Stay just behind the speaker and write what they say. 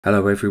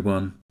Hello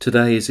everyone.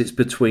 Today, as it's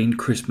between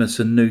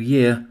Christmas and New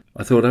Year,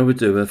 I thought I would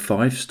do a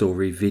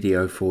 5-story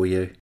video for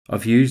you.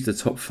 I've used the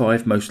top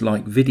 5 most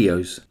liked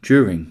videos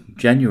during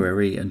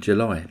January and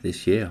July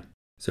this year.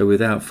 So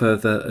without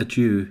further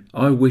ado,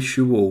 I wish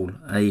you all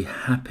a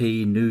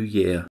happy new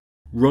year.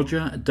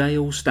 Roger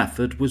Dale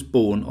Stafford was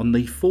born on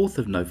the 4th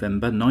of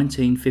November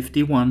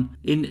 1951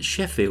 in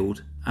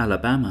Sheffield,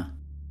 Alabama.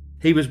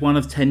 He was one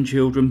of 10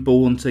 children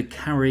born to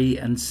Carrie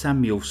and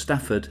Samuel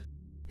Stafford.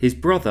 His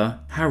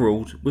brother,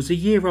 Harold, was a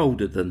year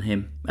older than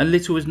him, and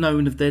little is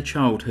known of their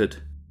childhood.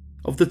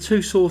 Of the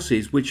 2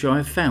 sources which I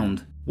have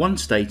found, one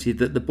stated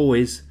that the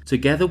boys,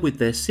 together with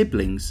their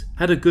siblings,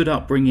 had a good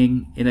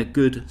upbringing in a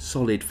good,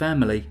 solid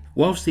family,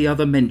 whilst the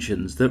other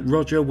mentions that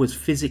Roger was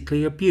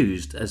physically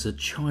abused as a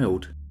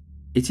child.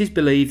 It is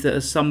believed that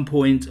at some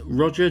point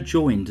Roger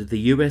joined the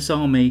US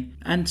Army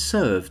and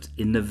served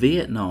in the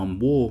Vietnam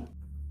War.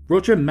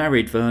 Roger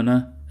married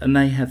Verna, and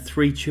they had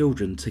 3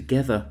 children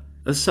together.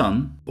 A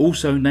son,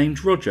 also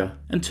named Roger,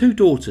 and 2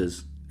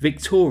 daughters,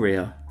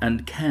 Victoria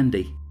and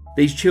Candy.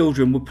 These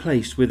children were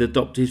placed with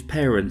adoptive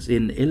parents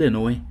in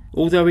Illinois,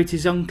 although it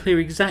is unclear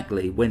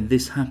exactly when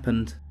this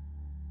happened.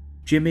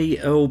 Jimmy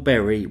Earl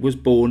Berry was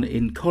born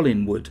in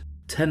Collinwood,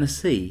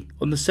 Tennessee,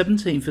 on the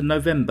 17th of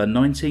November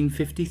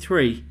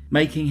 1953,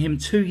 making him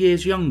 2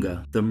 years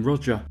younger than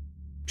Roger.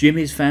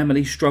 Jimmy's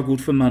family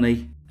struggled for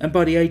money, and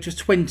by the age of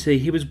 20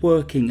 he was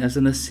working as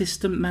an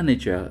assistant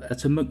manager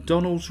at a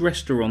McDonald's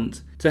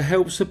restaurant to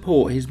help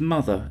support his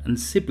mother and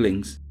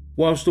siblings,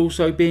 whilst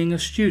also being a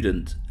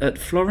student at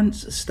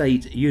Florence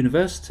State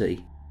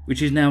University,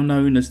 which is now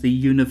known as the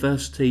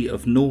University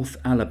of North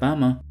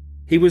Alabama.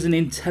 He was an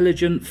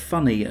intelligent,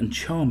 funny and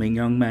charming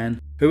young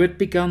man who had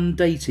begun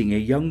dating a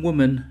young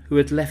woman who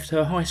had left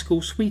her high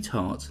school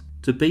sweetheart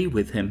to be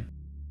with him.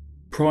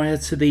 Prior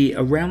to the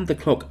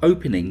around-the-clock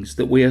openings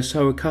that we are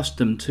so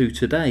accustomed to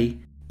today,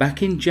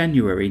 back in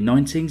January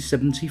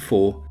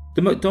 1974,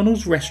 the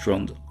McDonald's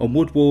restaurant on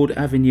Woodward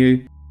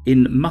Avenue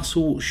in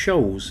Muscle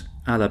Shoals,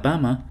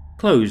 Alabama,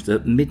 closed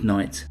at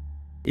midnight.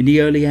 In the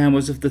early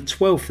hours of the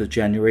 12th of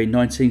January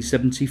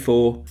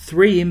 1974,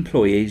 3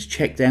 employees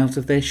checked out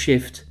of their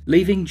shift,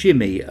 leaving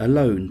Jimmy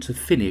alone to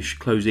finish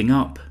closing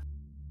up.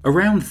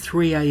 Around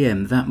 3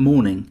 a.m. that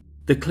morning,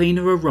 the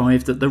cleaner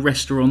arrived at the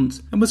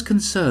restaurant and was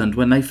concerned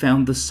when they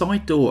found the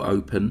side door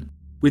open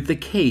with the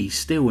key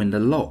still in the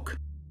lock.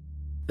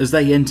 As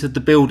they entered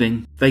the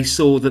building, they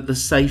saw that the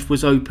safe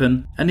was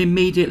open and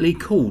immediately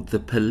called the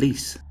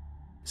police.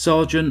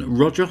 Sergeant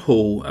Roger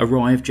Hall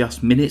arrived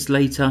just minutes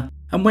later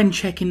and when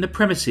checking the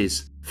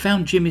premises,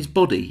 found Jimmy's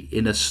body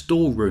in a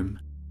storeroom.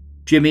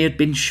 Jimmy had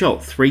been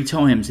shot 3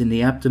 times in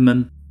the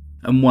abdomen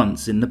and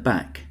once in the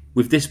back,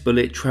 with this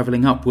bullet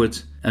travelling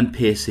upwards and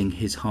piercing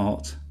his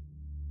heart.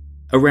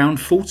 Around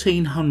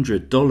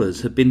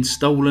 $1,400 had been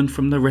stolen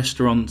from the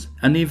restaurant,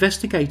 and the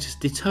investigators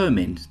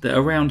determined that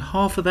around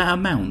half of that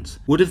amount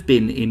would have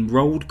been in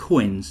rolled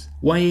coins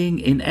weighing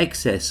in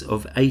excess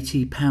of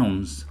 80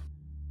 pounds.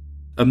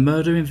 A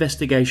murder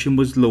investigation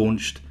was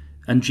launched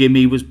and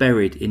Jimmy was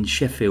buried in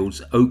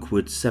Sheffield's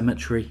Oakwood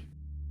Cemetery.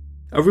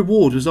 A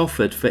reward was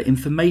offered for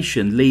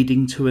information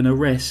leading to an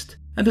arrest,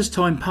 and as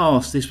time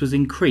passed this was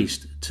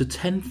increased to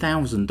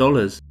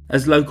 $10,000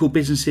 as local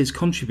businesses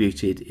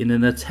contributed in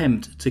an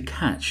attempt to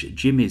catch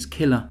Jimmy's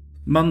killer.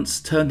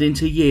 Months turned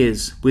into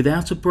years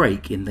without a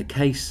break in the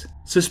case.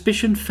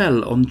 Suspicion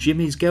fell on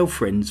Jimmy's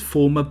girlfriend's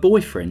former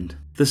boyfriend,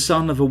 the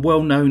son of a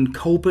well-known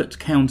Colbert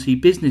County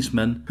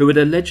businessman who had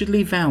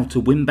allegedly vowed to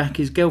win back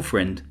his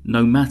girlfriend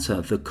no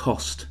matter the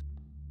cost.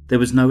 There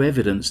was no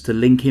evidence to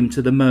link him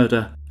to the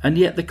murder, and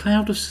yet the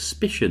cloud of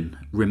suspicion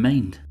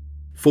remained.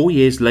 4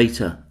 years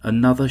later,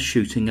 another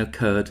shooting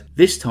occurred,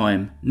 this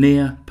time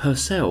near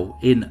Purcell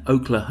in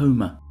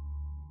Oklahoma.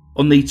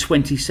 On the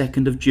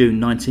 22nd of June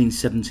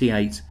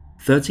 1978,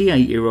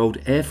 38-year-old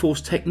Air Force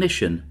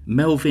technician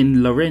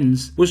Melvin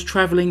Lorenz was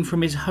travelling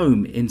from his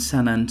home in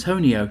San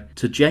Antonio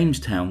to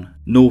Jamestown,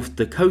 North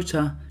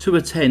Dakota, to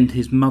attend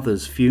his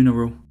mother's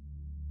funeral.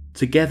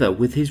 Together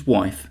with his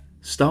wife,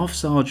 Staff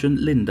Sergeant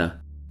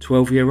Linda,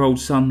 12-year-old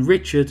son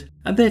Richard,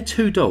 and their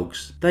 2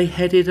 dogs, they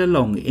headed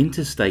along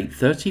Interstate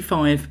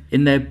 35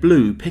 in their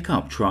blue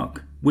pickup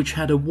truck, which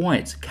had a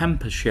white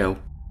camper shell.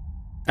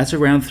 At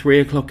around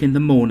 3 o'clock in the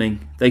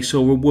morning, they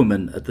saw a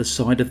woman at the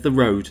side of the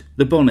road.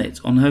 The bonnet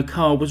on her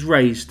car was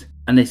raised,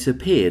 and it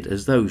appeared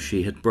as though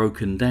she had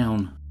broken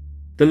down.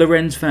 The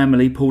Lorenz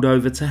family pulled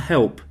over to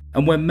help,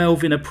 and when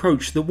Melvin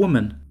approached the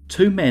woman,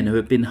 2 men who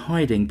had been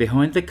hiding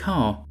behind the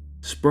car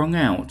sprung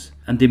out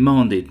and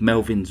demanded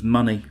Melvin's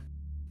money.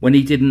 When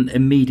he didn't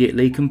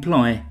immediately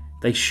comply,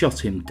 they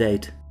shot him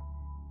dead.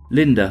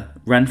 Linda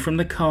ran from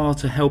the car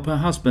to help her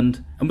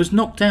husband and was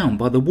knocked down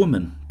by the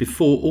woman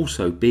before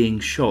also being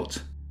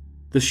shot.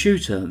 The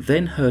shooter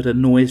then heard a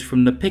noise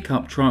from the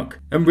pickup truck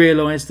and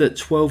realised that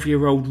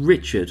 12-year-old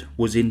Richard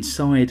was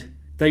inside.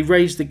 They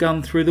raised the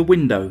gun through the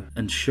window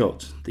and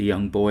shot the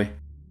young boy.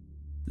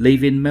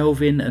 Leaving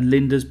Melvin and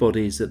Linda's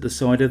bodies at the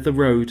side of the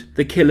road,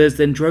 the killers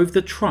then drove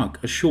the truck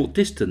a short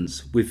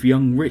distance with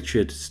young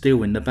Richard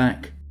still in the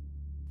back.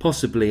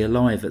 possibly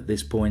alive at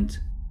this point,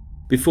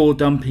 before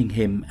dumping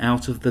him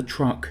out of the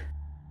truck.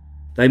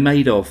 They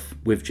made off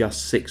with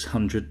just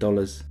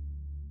 $600.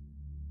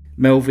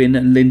 Melvin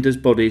and Linda's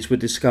bodies were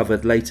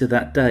discovered later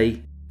that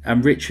day,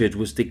 and Richard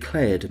was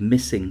declared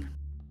missing.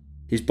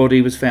 His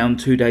body was found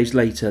 2 days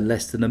later,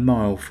 less than a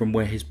mile from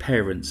where his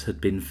parents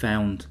had been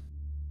found.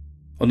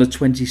 On the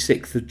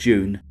 26th of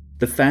June,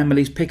 the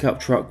family's pickup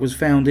truck was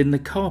found in the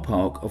car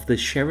park of the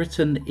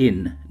Sheraton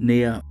Inn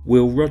near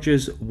Will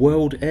Rogers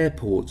World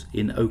Airport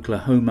in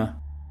Oklahoma.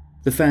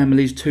 The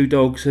family's 2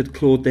 dogs had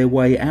clawed their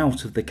way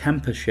out of the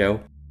camper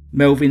shell.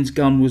 Melvin's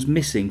gun was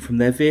missing from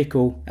their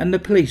vehicle, and the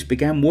police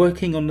began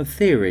working on the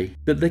theory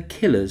that the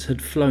killers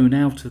had flown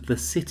out of the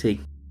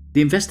city.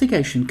 The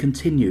investigation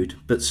continued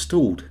but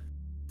stalled.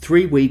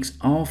 3 weeks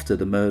after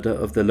the murder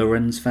of the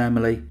Lorenz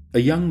family, a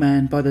young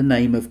man by the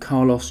name of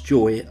Carlos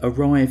Joy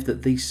arrived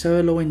at the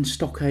Sirloin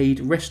Stockade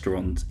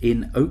restaurant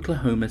in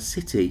Oklahoma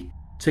City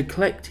to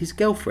collect his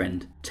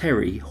girlfriend,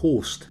 Terry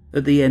Horst,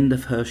 at the end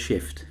of her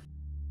shift.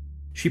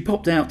 She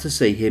popped out to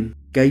see him,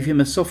 gave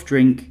him a soft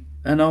drink,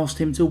 and asked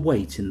him to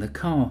wait in the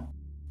car.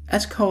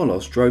 As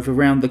Carlos drove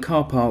around the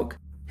car park,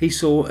 he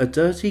saw a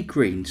dirty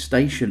green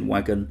station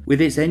wagon with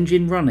its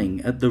engine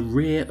running at the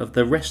rear of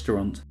the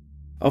restaurant.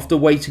 After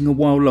waiting a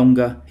while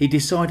longer, he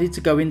decided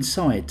to go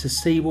inside to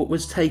see what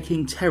was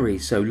taking Terry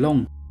so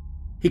long.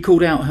 He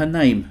called out her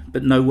name,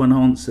 but no one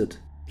answered.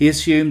 He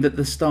assumed that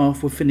the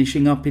staff were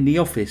finishing up in the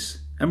office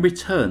and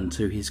returned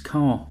to his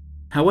car.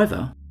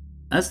 However,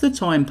 as the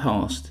time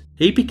passed,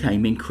 he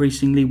became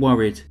increasingly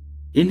worried.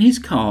 In his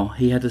car,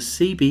 he had a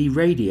CB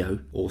radio,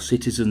 or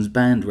Citizens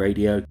Band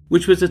radio,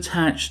 which was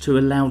attached to a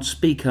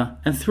loudspeaker,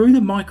 and through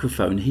the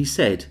microphone he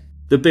said,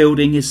 "The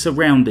building is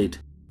surrounded.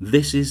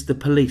 This is the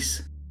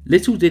police."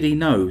 Little did he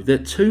know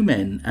that 2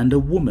 men and a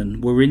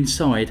woman were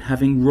inside,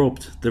 having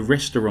robbed the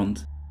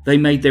restaurant. They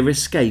made their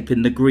escape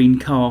in the green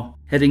car,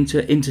 heading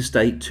to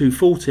Interstate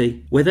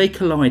 240, where they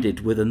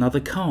collided with another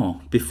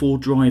car before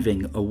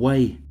driving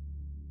away.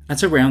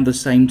 At around the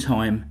same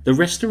time, the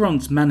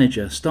restaurant's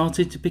manager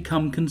started to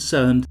become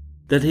concerned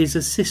that his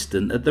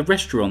assistant at the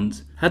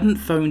restaurant hadn't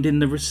phoned in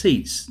the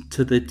receipts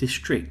to the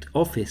district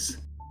office.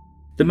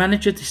 The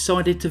manager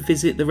decided to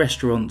visit the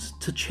restaurant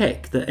to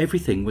check that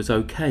everything was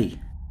okay.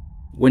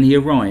 When he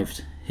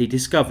arrived, he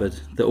discovered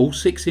that all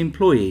 6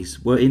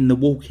 employees were in the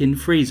walk-in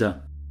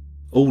freezer.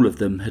 All of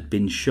them had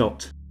been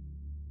shot.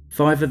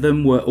 5 of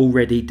them were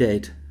already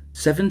dead.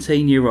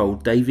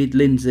 17-year-old David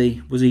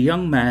Lindsay was a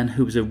young man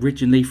who was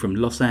originally from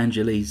Los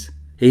Angeles.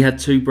 He had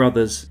 2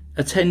 brothers,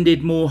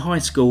 attended Moore High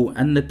School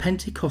and the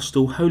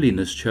Pentecostal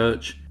Holiness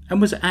Church,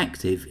 and was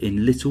active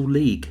in Little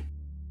League.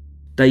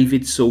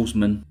 David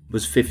Salzman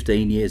was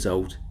 15 years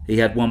old. He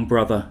had 1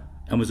 brother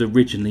and was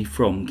originally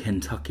from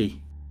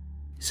Kentucky.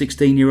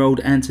 16-year-old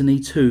Anthony,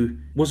 too,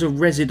 was a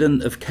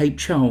resident of Cape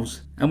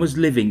Charles and was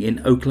living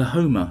in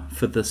Oklahoma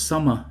for the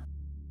summer.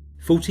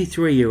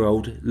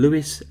 43-year-old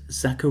Louis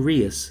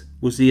Zacharias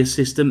was the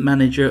assistant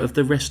manager of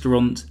the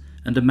restaurant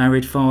and a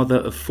married father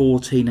of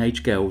 4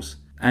 teenage girls,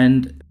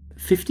 and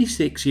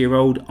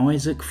 56-year-old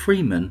Isaac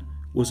Freeman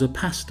was a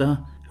pastor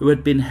who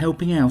had been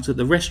helping out at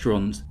the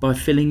restaurant by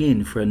filling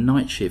in for a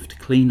night shift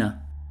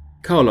cleaner.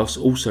 Carlos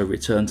also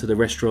returned to the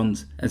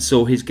restaurant and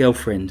saw his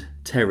girlfriend,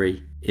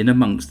 Terry, in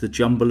amongst the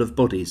jumble of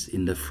bodies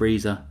in the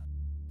freezer.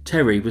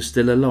 Terry was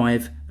still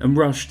alive and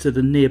rushed to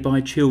the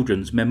nearby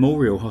Children's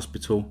Memorial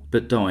Hospital,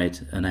 but died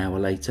an hour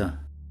later.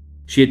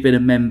 She had been a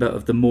member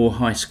of the Moore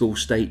High School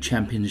State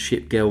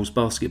Championship girls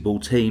basketball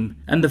team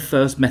and the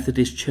First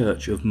Methodist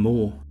Church of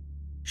Moore.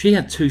 She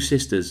had 2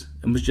 sisters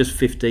and was just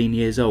 15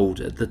 years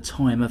old at the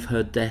time of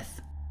her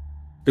death.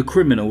 The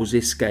criminals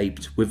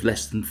escaped with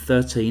less than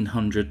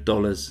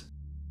 $1,300.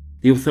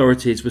 The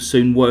authorities were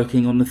soon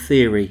working on the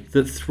theory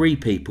that 3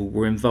 people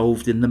were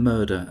involved in the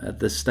murder at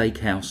the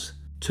steakhouse,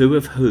 2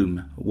 of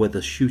whom were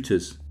the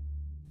shooters.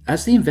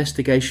 As the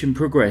investigation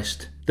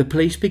progressed, the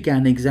police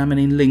began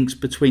examining links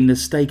between the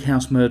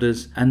steakhouse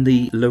murders and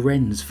the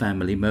Lorenz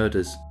family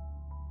murders.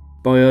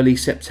 By early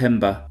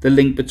September, the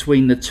link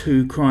between the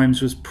 2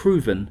 crimes was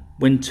proven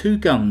when 2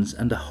 guns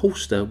and a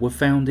holster were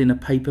found in a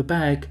paper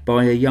bag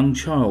by a young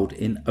child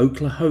in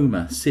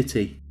Oklahoma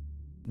City.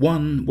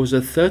 One was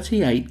a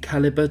 .38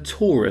 caliber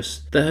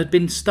Taurus that had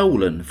been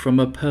stolen from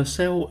a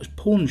Purcell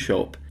pawn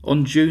shop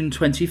on June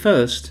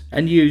 21st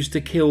and used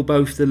to kill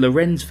both the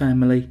Lorenz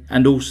family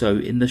and also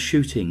in the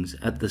shootings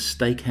at the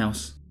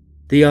steakhouse.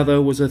 The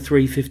other was a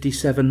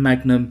 .357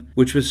 Magnum,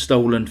 which was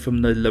stolen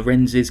from the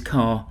Lorenz's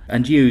car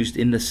and used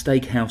in the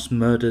steakhouse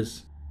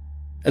murders.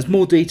 As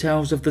more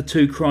details of the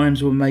 2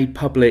 crimes were made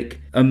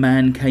public, a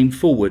man came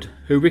forward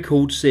who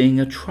recalled seeing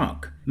a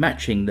truck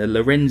matching the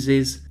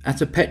Lorenz's at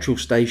a petrol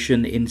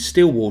station in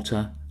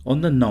Stillwater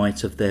on the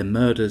night of their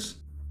murders.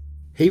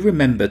 He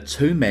remembered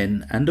 2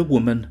 men and a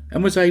woman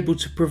and was able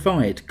to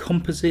provide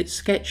composite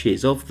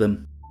sketches of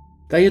them.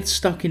 They had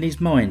stuck in his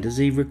mind as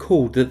he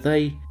recalled that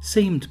they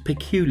seemed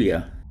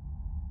peculiar.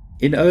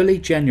 In early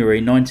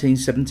January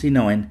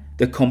 1979,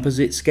 the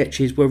composite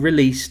sketches were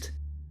released,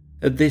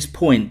 At this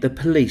point, the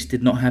police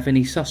did not have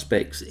any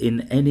suspects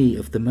in any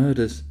of the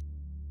murders.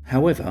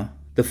 However,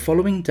 the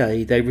following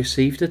day they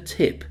received a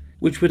tip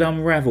which would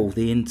unravel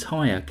the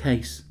entire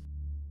case.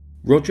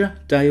 Roger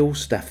Dale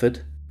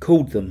Stafford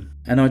called them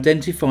and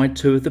identified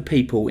two of the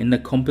people in the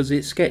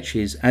composite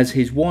sketches as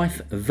his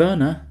wife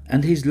Verna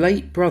and his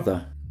late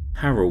brother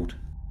Harold.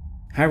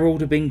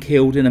 Harold had been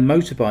killed in a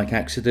motorbike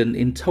accident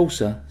in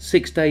Tulsa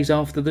 6 days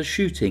after the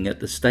shooting at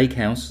the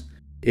steakhouse.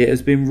 It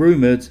has been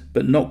rumoured,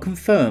 but not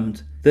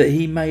confirmed, that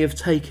he may have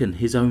taken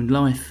his own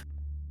life.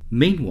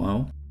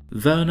 Meanwhile,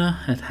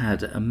 Verna had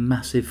had a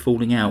massive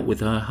falling out with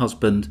her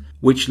husband,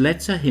 which led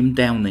to him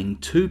downing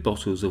 2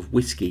 bottles of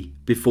whiskey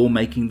before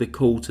making the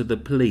call to the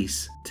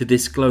police to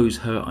disclose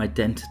her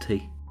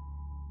identity.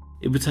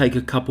 It would take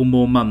a couple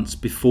more months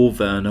before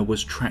Verna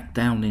was tracked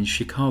down in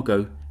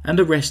Chicago and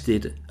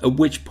arrested, at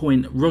which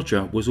point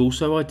Roger was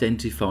also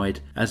identified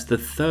as the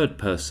third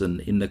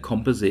person in the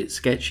composite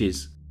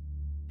sketches.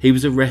 He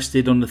was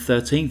arrested on the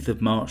 13th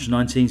of March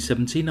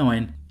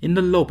 1979 in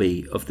the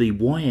lobby of the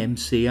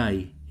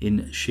YMCA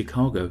in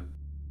Chicago.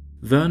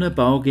 Verna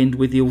bargained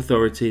with the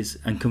authorities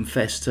and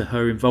confessed to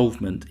her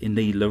involvement in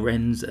the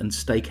Lorenz and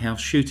Steakhouse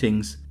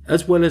shootings,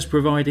 as well as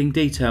providing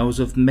details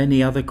of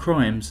many other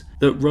crimes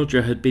that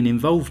Roger had been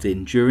involved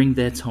in during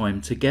their time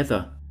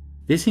together.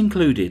 This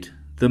included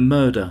the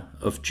murder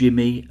of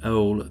Jimmy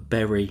Earl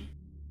Berry.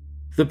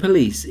 The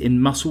police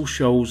in Muscle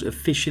Shoals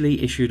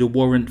officially issued a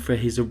warrant for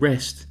his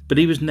arrest, but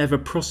he was never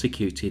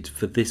prosecuted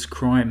for this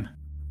crime.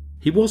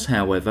 He was,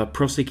 however,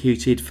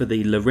 prosecuted for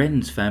the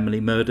Lorenz family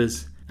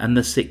murders and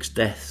the 6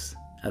 deaths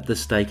at the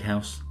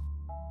steakhouse.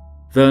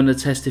 Verna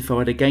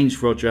testified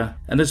against Roger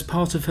and as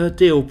part of her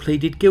deal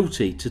pleaded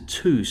guilty to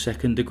 2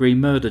 second-degree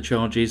murder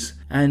charges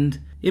and,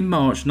 in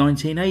March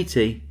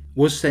 1980,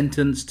 was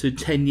sentenced to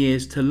 10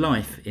 years to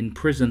life in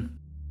prison.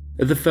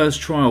 At the first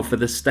trial for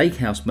the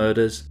steakhouse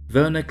murders,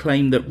 Verna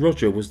claimed that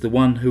Roger was the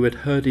one who had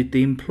herded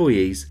the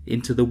employees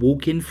into the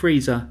walk-in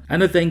freezer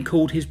and had then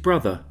called his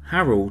brother,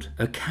 Harold,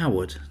 a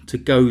coward to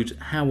goad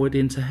Howard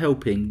into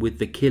helping with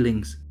the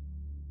killings.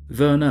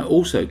 Verna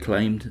also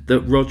claimed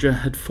that Roger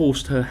had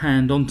forced her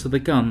hand onto the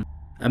gun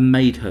and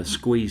made her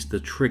squeeze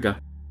the trigger.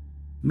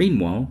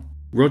 Meanwhile,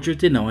 Roger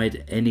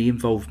denied any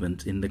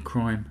involvement in the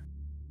crime.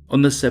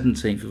 On the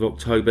 17th of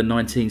October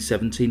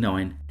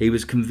 1979, he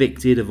was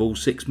convicted of all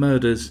 6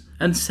 murders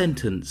and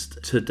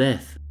sentenced to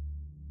death.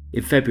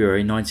 In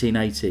February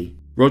 1980,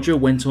 Roger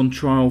went on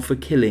trial for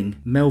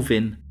killing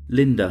Melvin,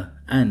 Linda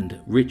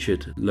and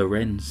Richard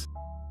Lorenz.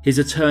 His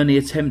attorney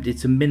attempted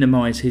to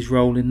minimise his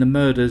role in the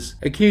murders,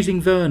 accusing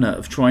Verna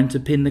of trying to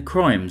pin the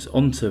crimes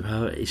onto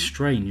her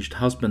estranged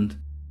husband.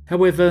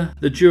 However,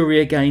 the jury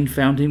again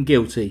found him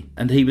guilty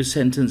and he was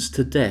sentenced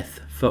to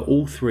death for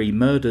all 3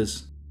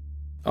 murders.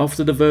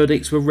 After the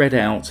verdicts were read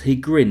out, he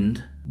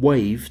grinned,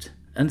 waved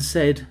and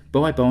said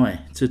bye-bye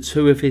to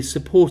 2 of his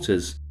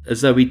supporters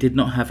as though he did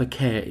not have a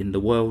care in the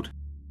world.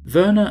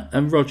 Verna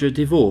and Roger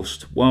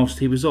divorced whilst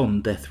he was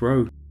on death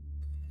row.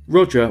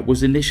 Roger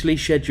was initially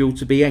scheduled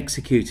to be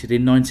executed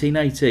in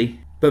 1980,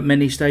 but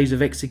many stays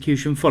of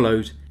execution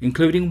followed,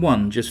 including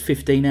one just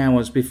 15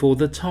 hours before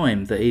the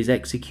time that his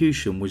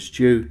execution was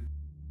due.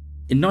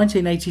 In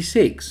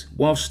 1986,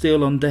 while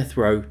still on death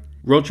row,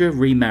 Roger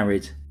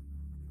remarried.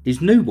 His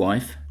new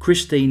wife,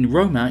 Christine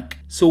Romack,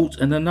 sought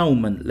an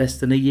annulment less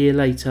than a year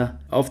later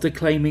after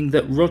claiming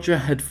that Roger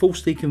had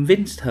falsely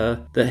convinced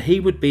her that he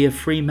would be a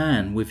free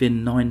man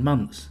within 9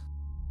 months.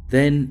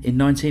 Then, in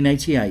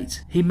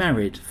 1988, he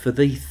married for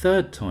the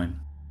 3rd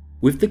time.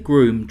 With the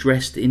groom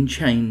dressed in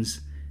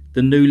chains,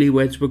 the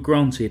newlyweds were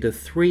granted a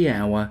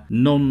 3-hour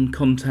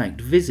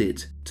non-contact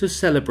visit to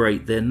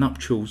celebrate their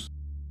nuptials.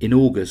 In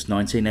August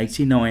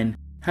 1989,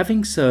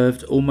 having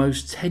served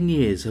almost 10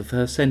 years of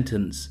her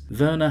sentence,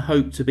 Verna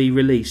hoped to be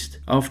released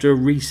after a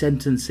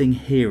resentencing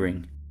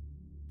hearing.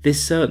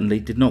 This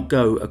certainly did not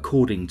go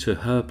according to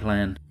her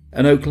plan.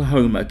 An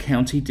Oklahoma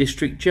County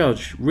District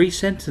Judge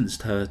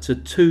resentenced her to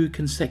 2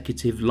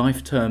 consecutive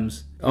life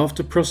terms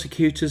after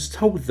prosecutors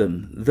told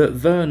them that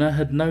Verna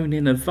had known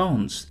in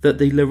advance that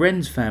the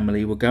Lorenz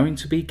family were going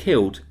to be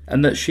killed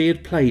and that she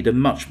had played a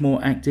much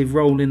more active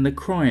role in the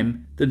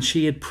crime than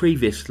she had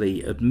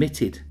previously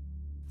admitted.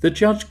 The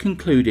judge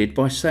concluded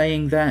by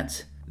saying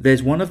that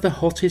there's one of the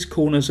hottest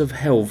corners of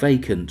hell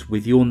vacant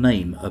with your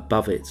name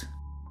above it.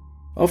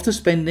 After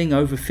spending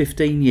over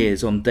 15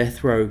 years on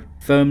death row,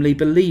 firmly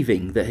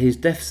believing that his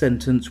death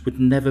sentence would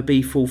never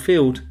be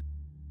fulfilled,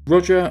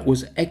 Roger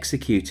was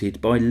executed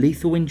by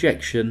lethal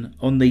injection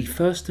on the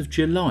 1st of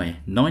July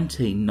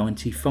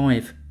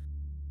 1995.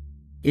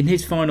 In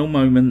his final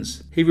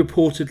moments, he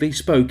reportedly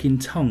spoke in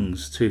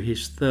tongues to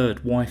his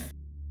 3rd wife.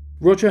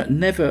 Roger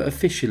never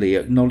officially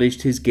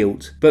acknowledged his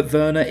guilt, but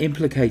Verna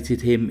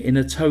implicated him in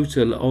a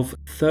total of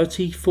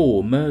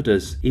 34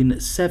 murders in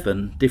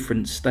 7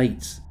 different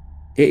states.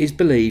 It is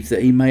believed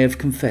that he may have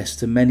confessed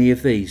to many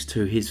of these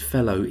to his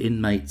fellow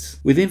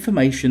inmates. With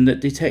information that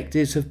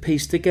detectives have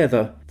pieced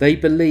together, they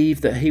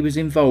believe that he was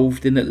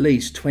involved in at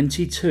least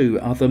 22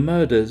 other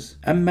murders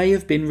and may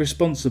have been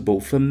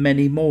responsible for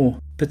many more,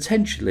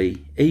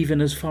 potentially even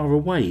as far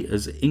away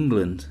as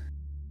England.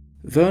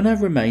 Verner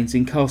remains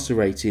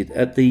incarcerated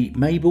at the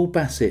Mabel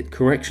Bassett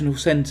Correctional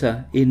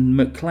Center in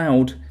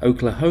McLeod,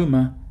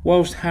 Oklahoma,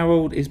 whilst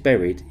Harold is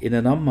buried in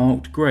an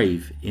unmarked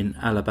grave in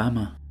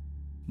Alabama.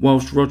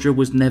 Whilst Roger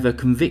was never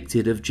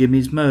convicted of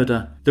Jimmy's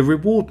murder, the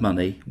reward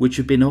money which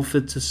had been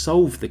offered to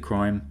solve the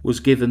crime was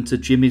given to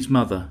Jimmy's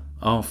mother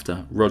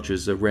after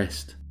Roger's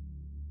arrest.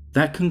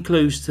 That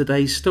concludes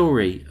today's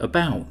story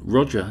about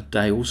Roger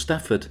Dale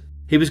Stafford.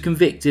 He was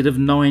convicted of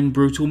 9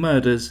 brutal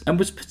murders and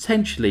was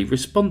potentially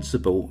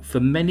responsible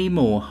for many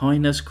more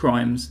heinous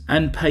crimes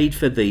and paid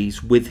for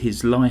these with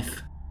his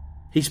life.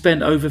 He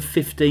spent over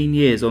 15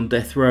 years on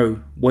death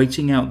row,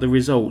 waiting out the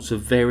results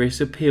of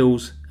various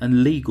appeals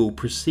and legal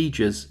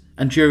procedures,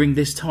 and during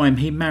this time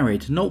he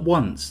married not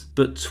once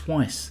but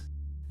twice.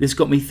 This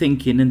got me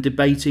thinking and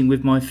debating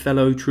with my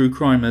fellow true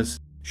crimers.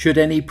 Should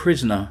any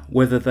prisoner,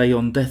 whether they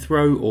on death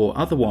row or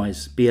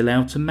otherwise, be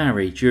allowed to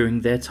marry during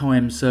their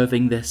time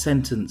serving their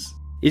sentence?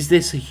 Is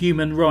this a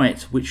human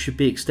right which should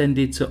be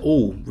extended to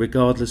all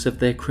regardless of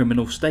their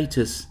criminal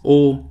status?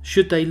 Or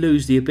should they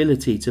lose the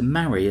ability to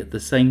marry at the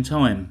same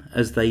time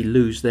as they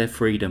lose their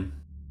freedom?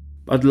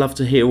 I'd love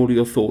to hear all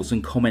your thoughts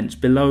and comments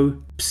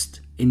below.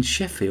 Psst, in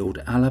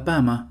Sheffield,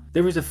 Alabama,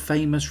 there is a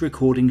famous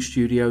recording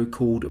studio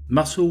called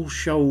Muscle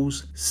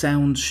Shoals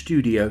Sound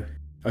Studio.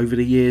 Over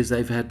the years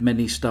they've had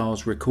many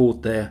stars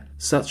record there,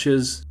 such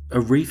as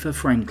Aretha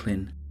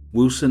Franklin,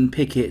 Wilson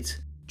Pickett,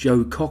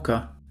 Joe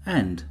Cocker,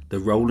 and the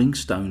Rolling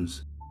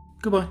Stones.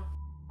 Goodbye.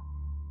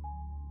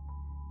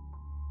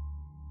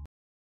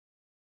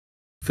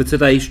 For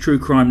today's true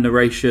crime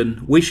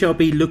narration, we shall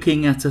be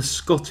looking at a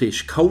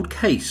Scottish cold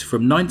case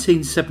from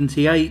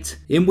 1978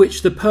 in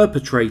which the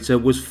perpetrator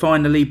was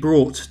finally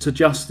brought to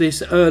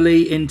justice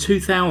early in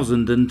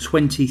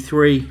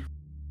 2023.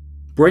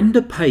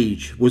 Brenda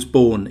Page was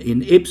born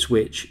in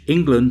Ipswich,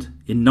 England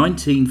in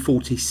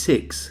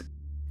 1946.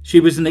 She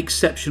was an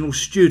exceptional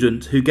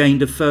student who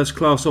gained a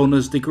first-class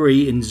honours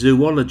degree in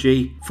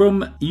zoology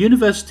from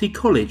University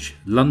College,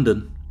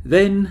 London.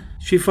 Then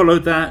she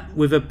followed that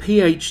with a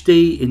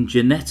PhD in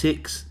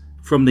genetics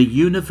from the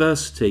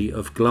University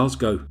of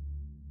Glasgow.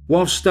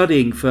 While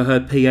studying for her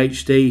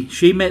PhD,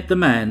 she met the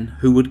man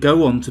who would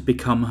go on to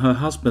become her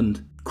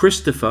husband,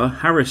 Christopher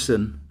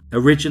Harrison.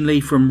 Originally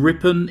from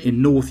Ripon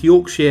in North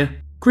Yorkshire,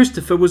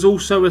 Christopher was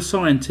also a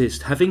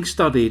scientist, having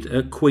studied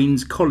at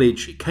Queen's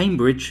College,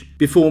 Cambridge,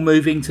 before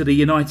moving to the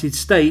United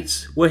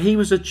States, where he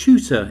was a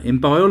tutor in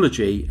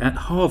biology at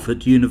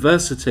Harvard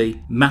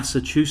University,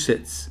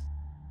 Massachusetts.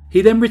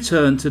 He then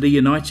returned to the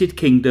United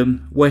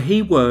Kingdom, where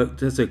he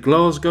worked at a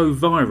Glasgow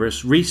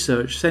Virus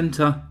Research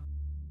Centre.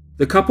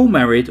 The couple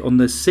married on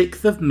the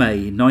 6th of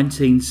May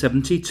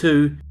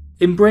 1972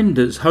 in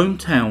Brenda's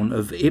hometown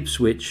of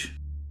Ipswich.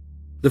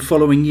 The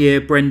following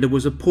year, Brenda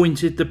was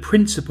appointed the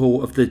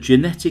principal of the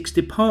genetics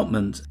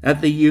department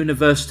at the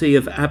University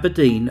of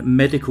Aberdeen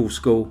Medical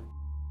School.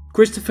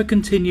 Christopher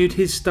continued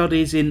his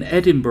studies in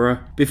Edinburgh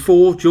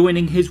before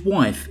joining his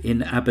wife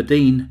in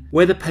Aberdeen,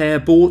 where the pair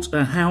bought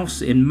a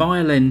house in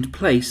Mile End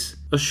Place,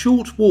 a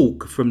short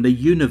walk from the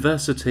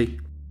university.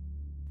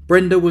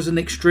 Brenda was an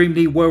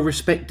extremely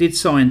well-respected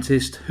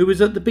scientist who was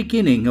at the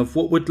beginning of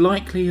what would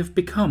likely have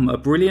become a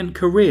brilliant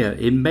career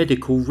in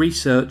medical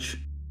research.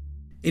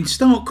 In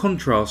stark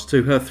contrast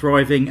to her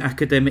thriving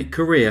academic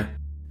career,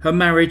 her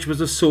marriage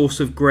was a source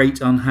of great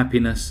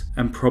unhappiness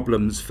and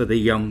problems for the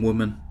young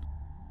woman.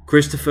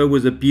 Christopher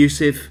was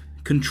abusive,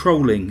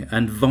 controlling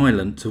and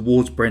violent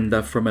towards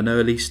Brenda from an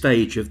early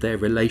stage of their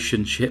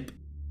relationship.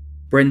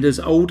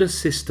 Brenda's older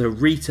sister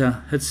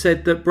Rita had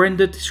said that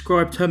Brenda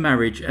described her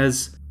marriage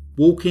as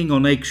walking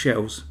on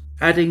eggshells,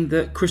 adding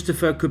that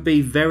Christopher could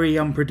be very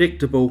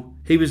unpredictable.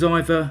 He was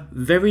either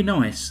very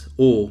nice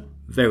or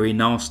very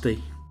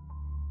nasty.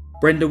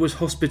 Brenda was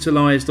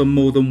hospitalised on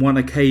more than one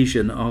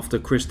occasion after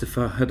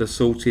Christopher had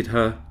assaulted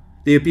her.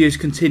 The abuse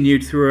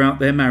continued throughout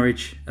their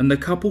marriage, and the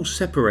couple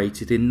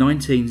separated in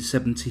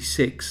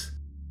 1976.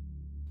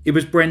 It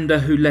was Brenda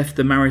who left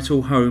the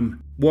marital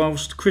home,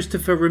 whilst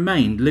Christopher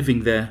remained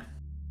living there.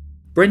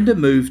 Brenda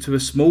moved to a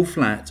small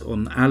flat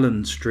on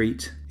Allen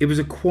Street. It was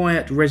a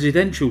quiet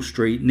residential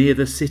street near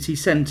the city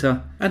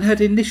centre, and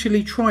had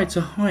initially tried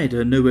to hide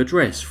her new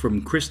address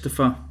from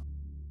Christopher.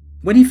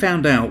 When he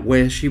found out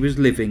where she was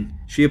living,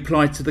 she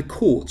applied to the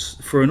courts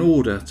for an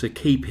order to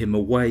keep him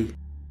away.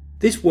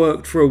 This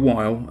worked for a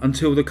while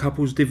until the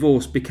couple's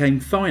divorce became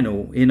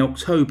final in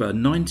October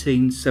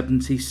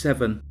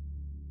 1977.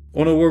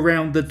 On or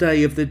around the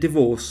day of the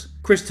divorce,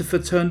 Christopher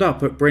turned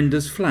up at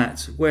Brenda's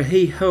flat where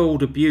he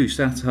hurled abuse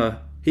at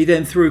her. He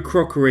then threw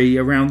crockery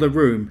around the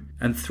room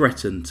and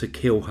threatened to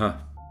kill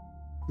her.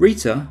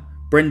 Rita,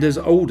 Brenda's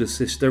older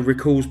sister,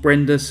 recalls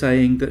Brenda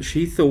saying that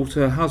she thought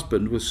her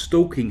husband was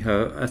stalking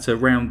her at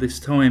around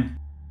this time.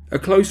 A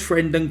close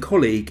friend and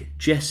colleague,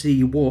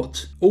 Jessie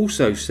Watt,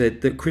 also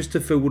said that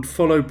Christopher would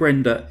follow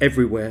Brenda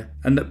everywhere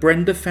and that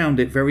Brenda found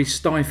it very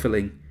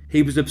stifling.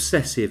 He was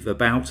obsessive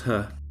about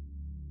her.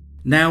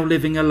 Now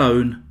living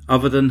alone,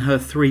 other than her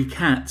 3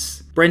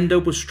 cats, Brenda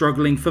was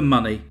struggling for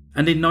money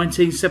and in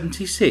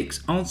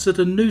 1976 answered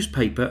a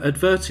newspaper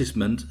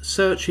advertisement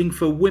searching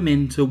for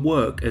women to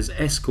work as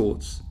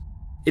escorts.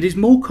 It is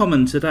more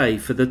common today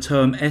for the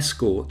term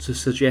escort to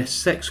suggest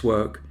sex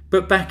work,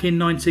 but back in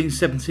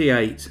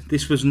 1978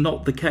 this was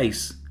not the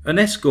case. An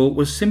escort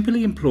was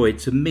simply employed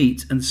to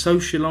meet and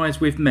socialise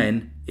with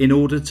men in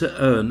order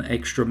to earn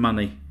extra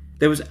money.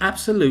 There was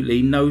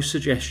absolutely no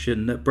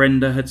suggestion that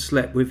Brenda had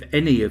slept with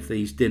any of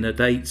these dinner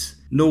dates,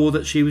 nor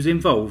that she was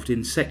involved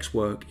in sex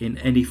work in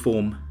any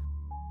form.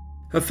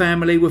 Her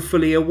family were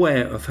fully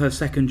aware of her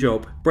second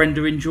job.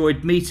 Brenda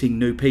enjoyed meeting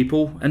new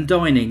people and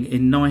dining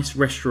in nice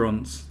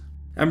restaurants.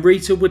 And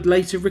Rita would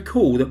later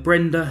recall that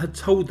Brenda had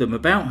told them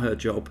about her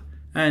job,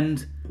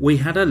 and we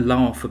had a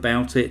laugh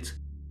about it.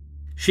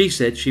 She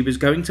said she was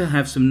going to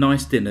have some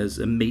nice dinners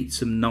and meet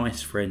some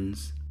nice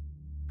friends.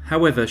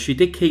 However, she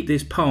did keep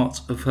this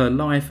part of her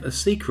life a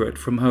secret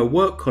from her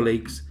work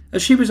colleagues,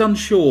 as she was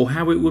unsure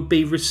how it would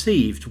be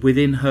received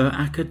within her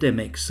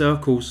academic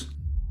circles.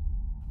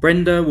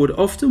 Brenda would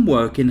often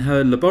work in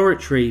her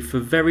laboratory for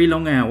very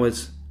long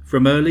hours,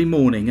 from early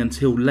morning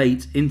until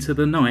late into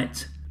the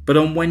night, but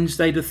on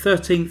Wednesday the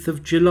 13th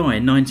of July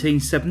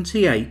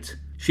 1978,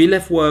 she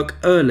left work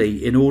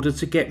early in order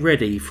to get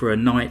ready for a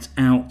night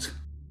out.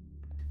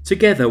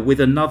 Together with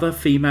another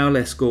female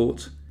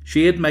escort,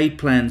 she had made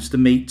plans to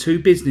meet 2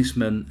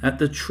 businessmen at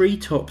the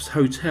Treetops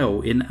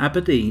Hotel in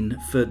Aberdeen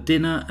for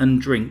dinner and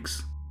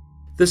drinks.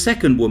 The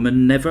second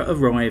woman never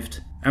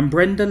arrived, and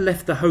Brenda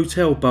left the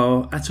hotel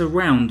bar at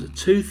around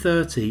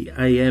 2:30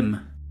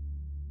 a.m.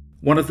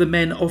 One of the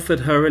men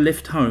offered her a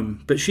lift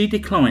home, but she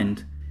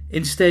declined,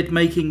 instead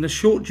making the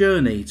short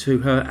journey to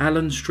her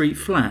Allen Street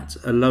flat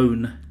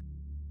alone.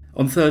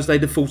 On Thursday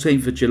the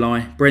 14th of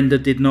July, Brenda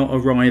did not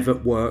arrive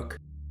at work.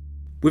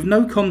 With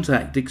no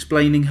contact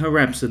explaining her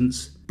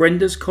absence,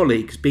 Brenda's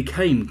colleagues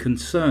became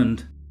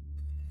concerned.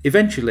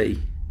 Eventually,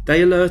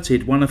 they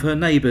alerted one of her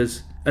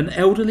neighbours, an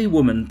elderly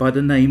woman by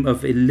the name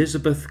of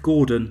Elizabeth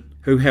Gordon,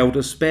 who held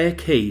a spare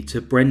key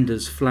to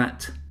Brenda's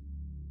flat.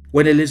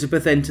 When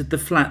Elizabeth entered the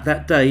flat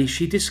that day,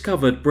 she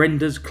discovered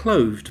Brenda's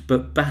clothed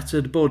but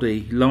battered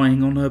body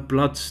lying on her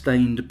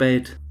blood-stained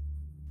bed.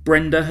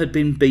 Brenda had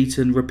been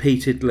beaten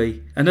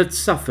repeatedly and had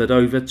suffered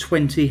over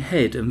 20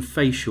 head and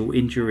facial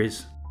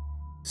injuries.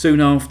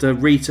 Soon after,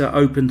 Rita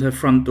opened her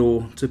front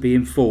door to be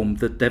informed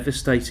the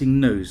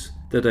devastating news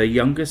that her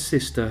younger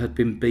sister had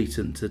been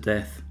beaten to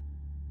death.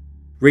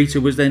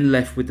 Rita was then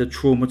left with the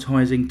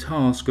traumatising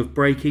task of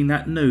breaking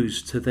that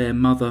news to their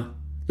mother.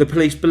 The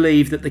police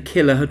believed that the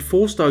killer had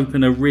forced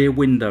open a rear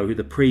window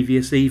the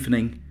previous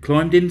evening,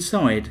 climbed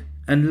inside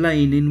and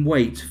lain in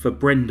wait for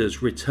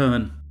Brenda's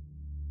return.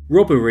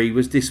 Robbery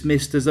was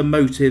dismissed as a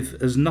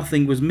motive as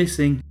nothing was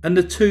missing, and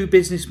the 2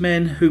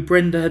 businessmen who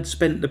Brenda had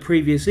spent the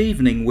previous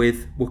evening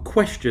with were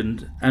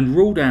questioned and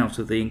ruled out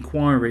of the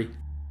inquiry.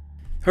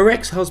 Her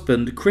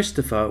ex-husband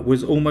Christopher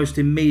was almost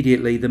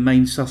immediately the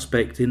main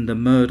suspect in the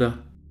murder.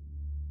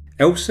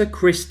 Elsa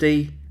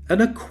Christie, an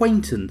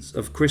acquaintance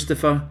of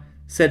Christopher,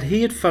 said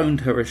he had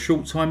phoned her a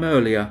short time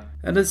earlier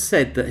and had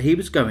said that he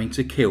was going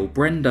to kill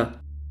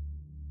Brenda.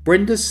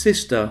 Brenda's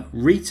sister,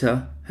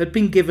 Rita, had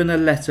been given a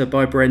letter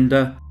by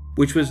Brenda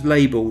which was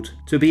labelled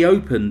to be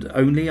opened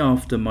only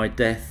after my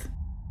death.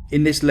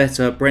 In this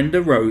letter,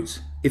 Brenda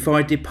wrote, "If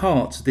I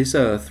depart this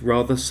earth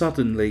rather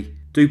suddenly,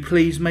 do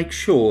please make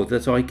sure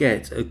that I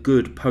get a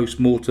good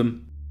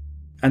post-mortem."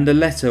 And the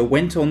letter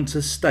went on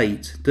to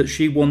state that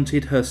she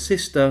wanted her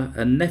sister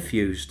and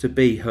nephews to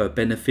be her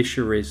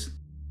beneficiaries.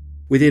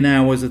 Within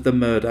hours of the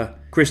murder,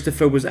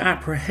 Christopher was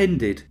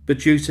apprehended, but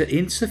due to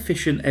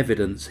insufficient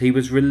evidence he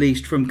was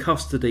released from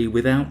custody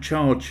without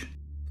charge.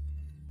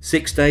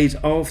 6 days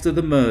after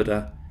the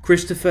murder,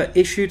 Christopher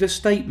issued a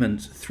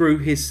statement through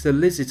his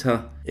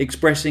solicitor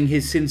expressing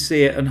his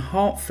sincere and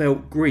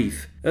heartfelt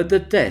grief at the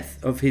death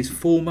of his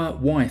former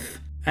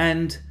wife,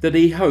 and that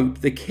he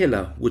hoped the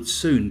killer would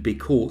soon be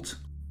caught.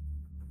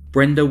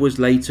 Brenda was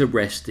laid to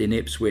rest in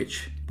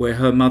Ipswich, where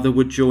her mother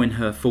would join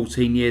her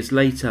 14 years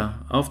later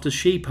after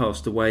she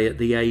passed away at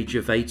the age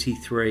of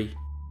 83.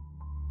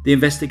 The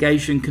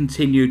investigation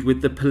continued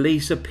with the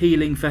police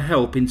appealing for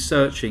help in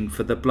searching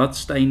for the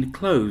blood-stained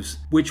clothes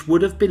which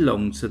would have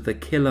belonged to the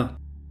killer.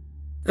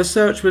 A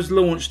search was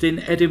launched in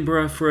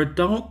Edinburgh for a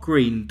dark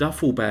green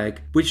duffel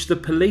bag which the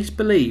police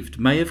believed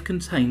may have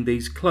contained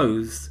these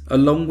clothes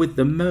along with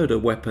the murder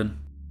weapon.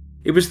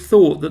 It was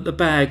thought that the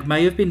bag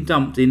may have been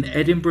dumped in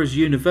Edinburgh's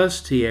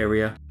university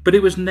area, but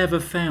it was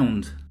never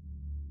found.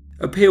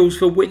 Appeals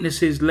for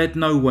witnesses led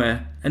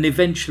nowhere, and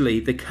eventually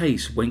the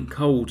case went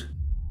cold.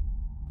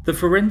 The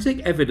forensic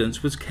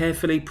evidence was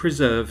carefully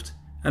preserved,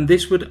 and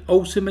this would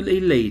ultimately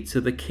lead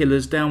to the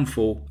killer's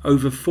downfall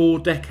over 4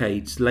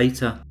 decades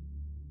later.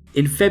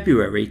 In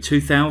February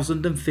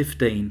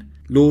 2015,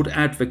 Lord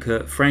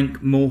Advocate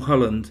Frank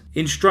Mulholland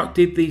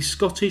instructed the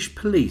Scottish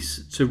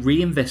police to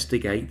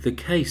reinvestigate the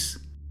case.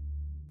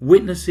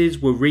 Witnesses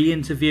were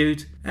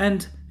re-interviewed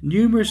and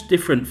numerous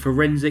different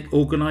forensic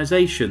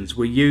organisations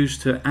were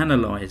used to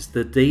analyse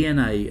the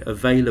DNA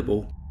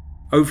available.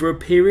 Over a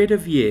period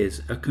of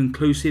years, a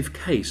conclusive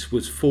case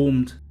was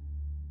formed.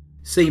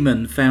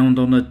 Semen found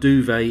on a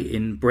duvet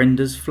in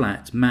Brenda's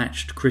flat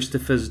matched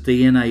Christopher's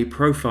DNA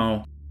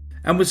profile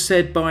and was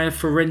said by a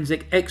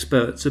forensic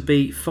expert to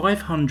be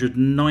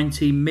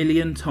 590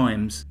 million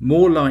times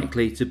more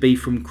likely to be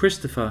from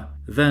Christopher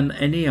than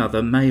any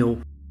other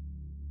male.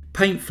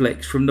 Paint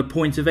flecks from the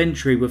point of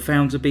entry were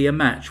found to be a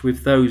match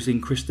with those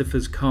in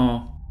Christopher's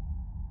car.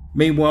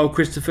 Meanwhile,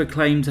 Christopher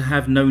claimed to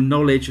have no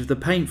knowledge of the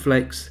paint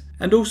flecks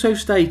and also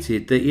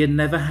stated that he had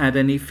never had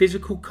any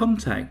physical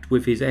contact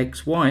with his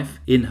ex-wife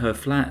in her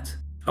flat,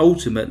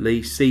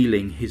 ultimately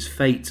sealing his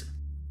fate.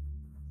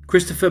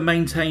 Christopher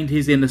maintained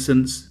his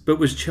innocence but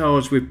was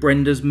charged with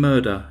Brenda's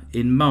murder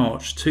in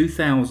March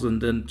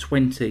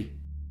 2020.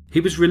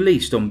 He was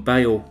released on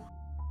bail.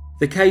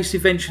 The case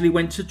eventually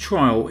went to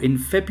trial in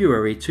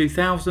February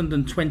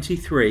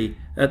 2023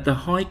 at the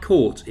High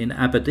Court in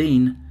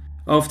Aberdeen.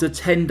 After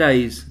 10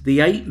 days, the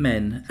 8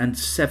 men and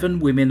 7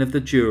 women of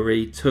the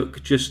jury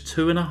took just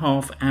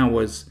 2.5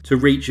 hours to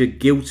reach a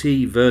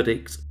guilty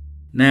verdict.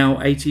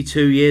 Now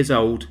 82 years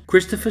old,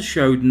 Christopher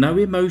showed no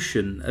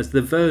emotion as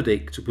the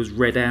verdict was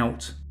read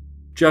out.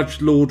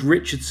 Judge Lord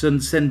Richardson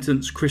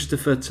sentenced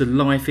Christopher to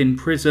life in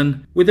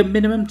prison with a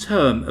minimum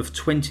term of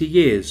 20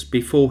 years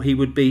before he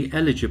would be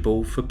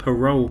eligible for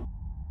parole.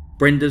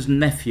 Brenda's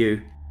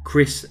nephew,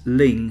 Chris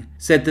Ling,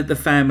 said that the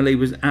family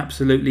was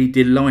absolutely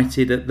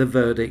delighted at the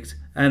verdict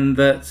and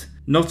that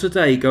not a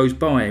day goes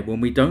by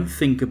when we don't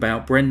think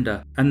about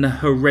Brenda and the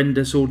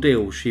horrendous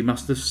ordeal she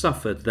must have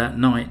suffered that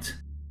night.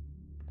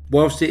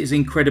 Whilst it is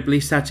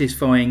incredibly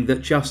satisfying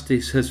that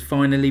justice has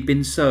finally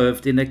been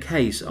served in a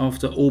case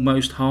after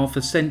almost half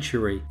a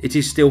century, it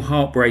is still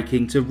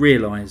heartbreaking to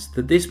realise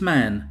that this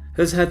man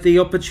has had the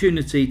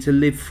opportunity to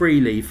live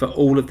freely for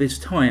all of this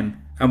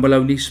time and will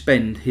only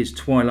spend his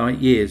twilight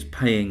years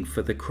paying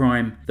for the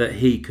crime that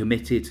he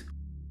committed.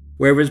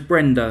 Whereas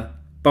Brenda,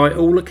 by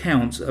all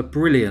accounts a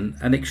brilliant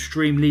and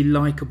extremely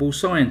likeable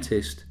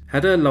scientist,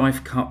 had her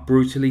life cut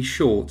brutally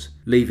short,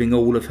 leaving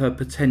all of her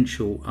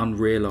potential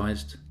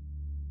unrealised.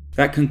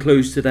 That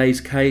concludes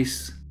today's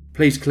case.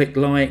 Please click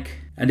like,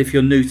 and if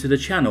you're new to the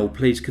channel,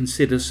 please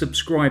consider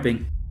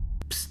subscribing.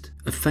 Psst,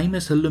 a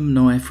famous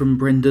alumni from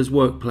Brenda's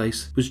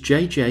workplace was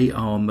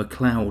J.J.R.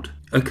 MacLeod,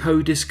 a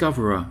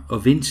co-discoverer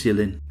of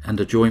insulin and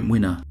a joint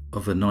winner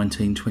of a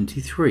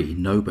 1923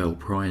 Nobel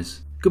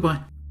Prize.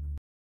 Goodbye.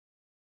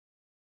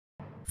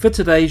 For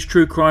today's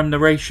true crime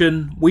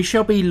narration, we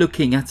shall be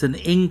looking at an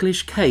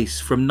English case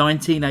from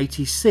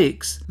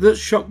 1986 that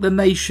shocked the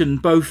nation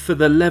both for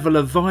the level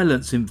of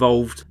violence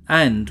involved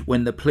and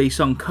when the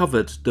police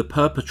uncovered the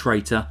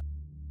perpetrator.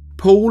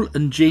 Paul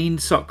and Jean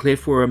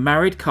Sutcliffe were a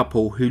married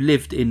couple who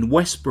lived in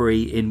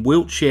Westbury in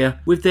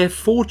Wiltshire with their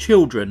 4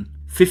 children,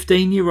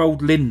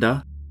 15-year-old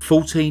Linda,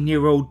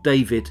 14-year-old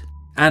David,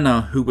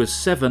 Anna who was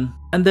 7,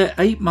 and their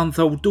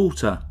 8-month-old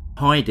daughter,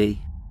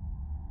 Heidi.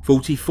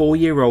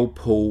 44-year-old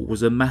Paul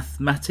was a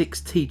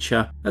mathematics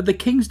teacher at the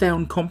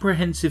Kingsdown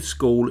Comprehensive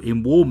School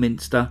in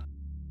Warminster.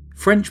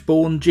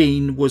 French-born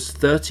Jean was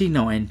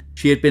 39.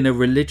 She had been a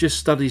religious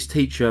studies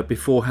teacher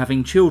before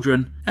having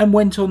children and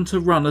went on to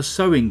run a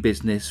sewing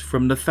business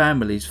from the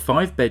family's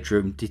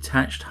 5-bedroom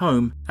detached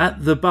home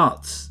at The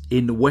Butts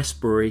in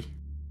Westbury.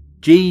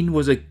 Jean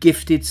was a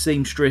gifted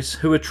seamstress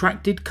who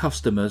attracted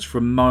customers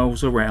from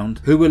miles around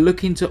who were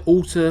looking to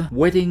alter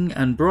wedding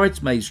and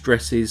bridesmaids'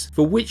 dresses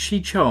for which she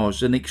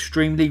charged an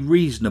extremely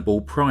reasonable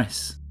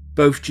price.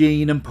 Both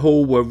Jean and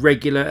Paul were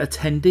regular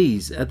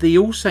attendees at the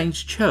All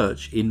Saints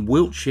Church in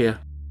Wiltshire.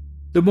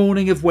 The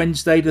morning of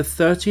Wednesday the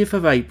 30th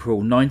of April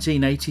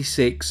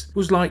 1986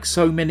 was like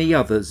so many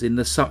others in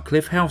the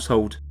Sutcliffe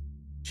household.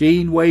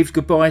 Jean waved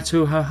goodbye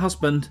to her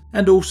husband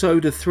and also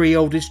the 3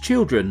 oldest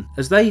children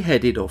as they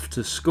headed off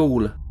to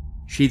school.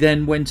 She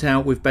then went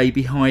out with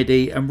baby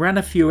Heidi and ran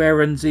a few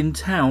errands in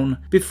town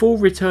before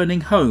returning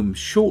home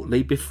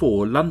shortly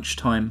before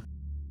lunchtime.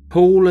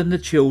 Paul and the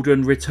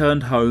children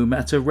returned home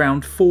at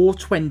around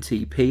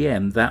 4:20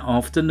 p.m. that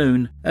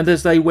afternoon, and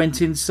as they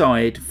went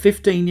inside,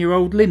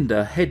 15-year-old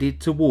Linda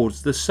headed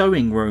towards the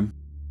sewing room.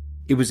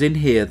 It was in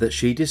here that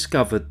she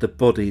discovered the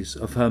bodies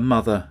of her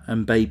mother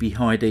and baby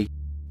Heidi.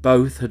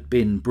 Both had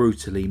been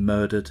brutally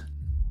murdered.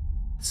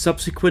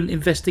 Subsequent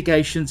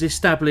investigations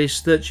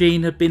established that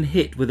Jean had been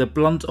hit with a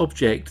blunt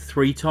object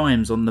 3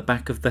 times on the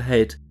back of the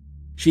head.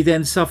 She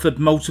then suffered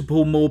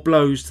multiple more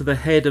blows to the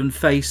head and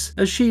face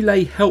as she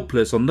lay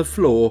helpless on the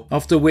floor,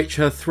 after which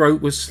her throat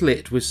was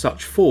slit with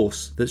such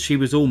force that she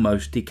was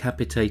almost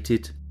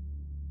decapitated.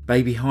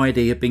 Baby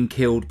Heidi had been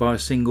killed by a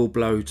single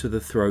blow to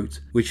the throat,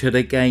 which had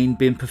again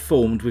been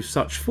performed with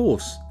such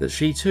force that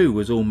she too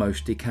was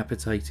almost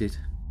decapitated.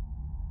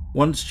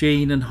 Once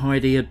Jean and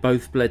Heidi had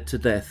both bled to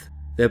death,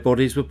 their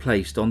bodies were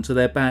placed onto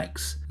their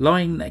backs,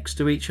 lying next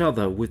to each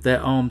other with their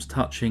arms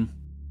touching.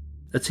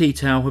 A tea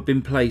towel had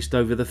been placed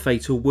over the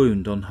fatal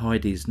wound on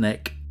Heidi's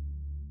neck.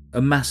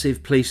 A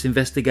massive police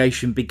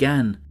investigation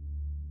began.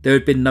 There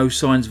had been no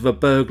signs of a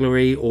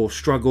burglary or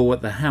struggle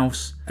at the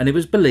house, and it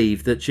was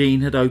believed that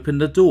Jean had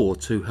opened the door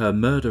to her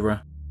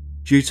murderer.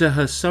 Due to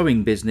her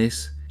sewing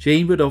business,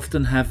 Jean would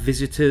often have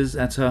visitors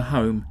at her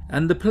home,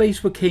 and the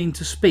police were keen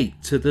to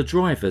speak to the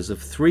drivers of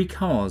 3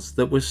 cars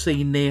that were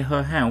seen near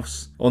her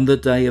house on the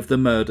day of the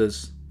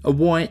murders: a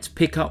white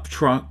pickup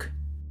truck,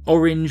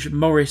 orange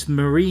Morris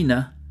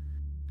Marina,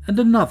 and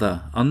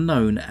another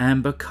unknown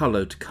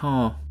amber-coloured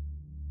car.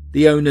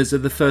 The owners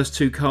of the first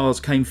 2 cars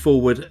came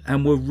forward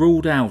and were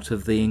ruled out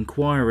of the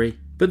inquiry,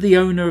 but the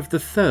owner of the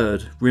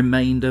third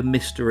remained a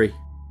mystery.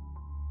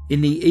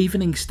 In the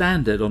Evening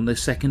Standard on the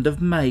 2nd of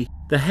May,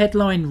 the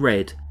headline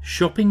read,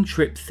 "Shopping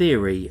Trip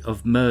Theory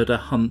of Murder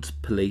Hunt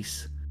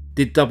Police.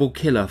 Did Double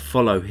Killer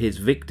Follow His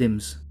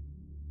Victims?"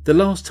 The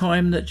last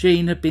time that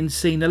Jean had been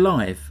seen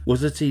alive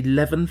was at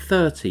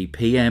 11:30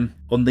 p.m.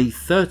 on the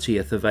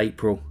 30th of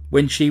April,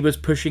 when she was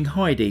pushing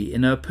Heidi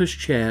in her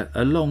pushchair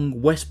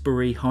along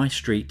Westbury High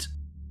Street.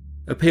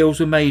 Appeals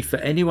were made for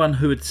anyone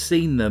who had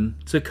seen them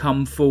to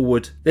come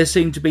forward. There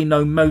seemed to be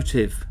no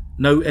motive,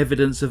 no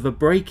evidence of a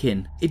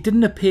break-in. It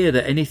didn't appear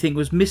that anything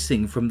was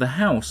missing from the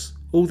house,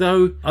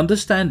 although,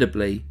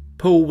 understandably,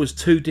 Paul was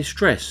too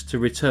distressed to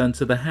return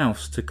to the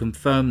house to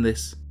confirm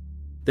this.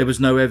 There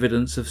was no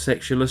evidence of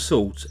sexual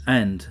assault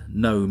and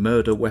no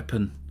murder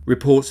weapon.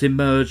 Reports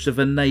emerged of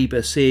a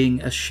neighbour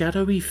seeing a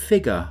shadowy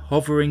figure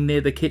hovering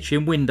near the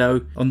kitchen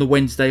window on the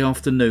Wednesday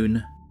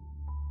afternoon.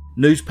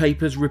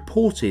 Newspapers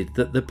reported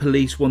that the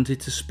police wanted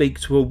to speak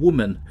to a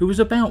woman who was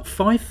about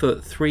 5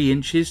 foot 3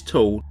 inches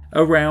tall,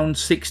 around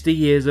 60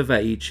 years of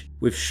age,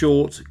 with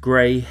short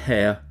grey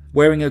hair,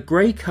 wearing a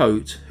grey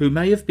coat, who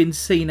may have been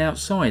seen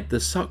outside the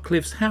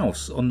Sutcliffe's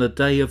house on the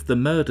day of the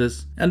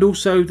murders, and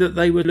also that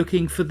they were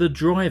looking for the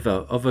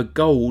driver of a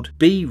gold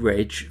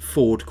B-Reg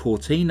Ford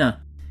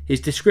Cortina. His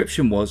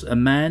description was a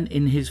man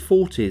in his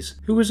 40s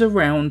who was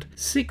around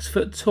 6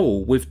 foot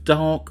tall with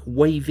dark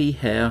wavy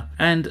hair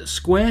and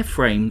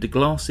square-framed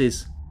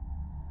glasses.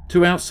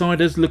 To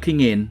outsiders looking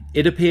in,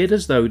 it appeared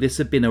as though this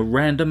had been a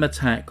random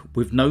attack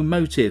with no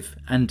motive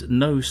and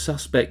no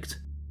suspect.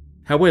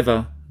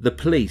 However, the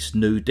police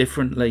knew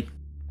differently.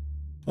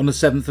 On the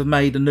 7th of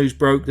May, the news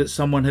broke that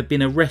someone had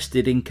been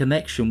arrested in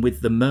connection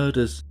with the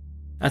murders.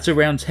 At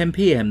around 10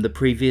 p.m. the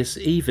previous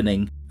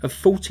evening, a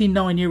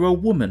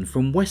 49-year-old woman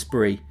from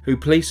Westbury, who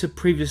police had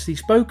previously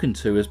spoken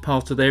to as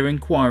part of their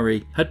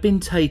inquiry, had been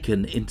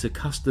taken into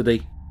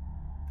custody.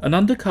 An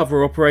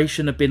undercover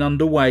operation had been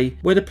underway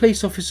where the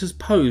police officers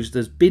posed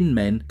as bin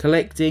men,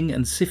 collecting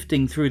and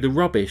sifting through the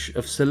rubbish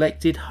of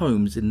selected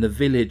homes in the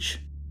village.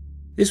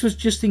 This was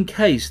just in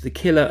case the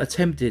killer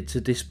attempted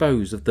to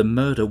dispose of the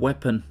murder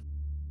weapon.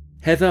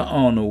 Heather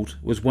Arnold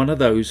was one of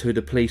those who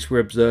the police were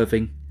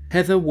observing.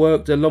 Heather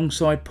worked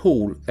alongside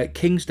Paul at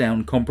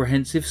Kingsdown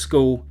Comprehensive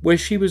School, where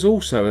she was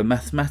also a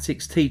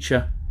mathematics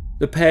teacher.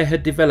 The pair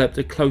had developed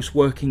a close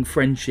working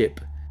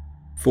friendship.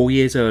 4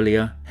 years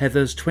earlier,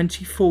 Heather's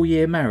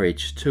 24-year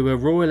marriage to a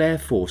Royal Air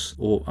Force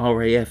or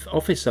RAF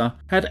officer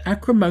had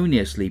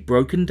acrimoniously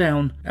broken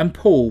down, and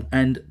Paul,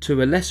 and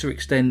to a lesser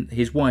extent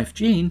his wife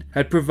Jean,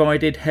 had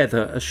provided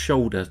Heather a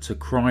shoulder to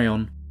cry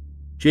on.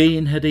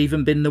 Jean had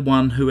even been the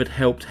one who had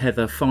helped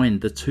Heather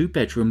find the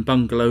 2-bedroom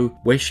bungalow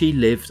where she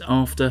lived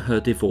after her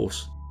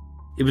divorce.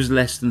 It was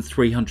less than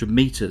 300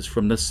 metres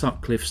from the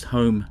Sutcliffe's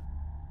home.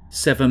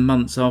 7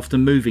 months after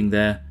moving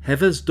there,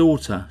 Heather's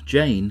daughter,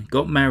 Jane,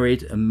 got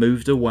married and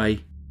moved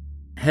away.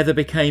 Heather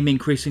became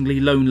increasingly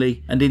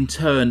lonely and in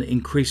turn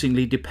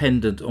increasingly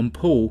dependent on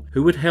Paul,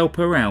 who would help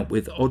her out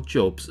with odd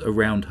jobs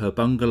around her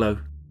bungalow.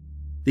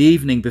 The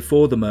evening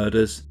before the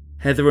murders,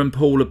 Heather and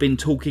Paul had been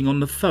talking on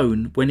the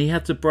phone when he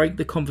had to break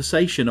the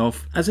conversation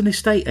off as an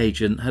estate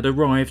agent had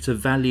arrived to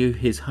value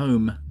his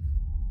home.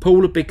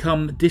 Paul had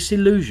become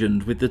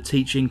disillusioned with the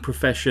teaching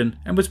profession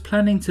and was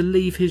planning to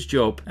leave his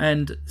job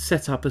and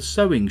set up a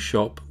sewing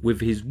shop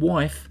with his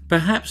wife,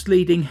 perhaps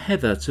leading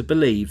Heather to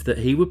believe that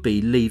he would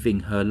be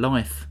leaving her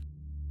life.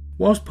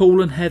 Whilst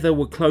Paul and Heather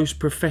were close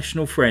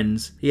professional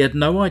friends, he had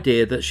no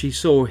idea that she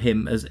saw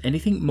him as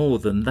anything more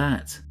than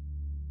that.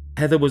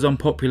 Heather was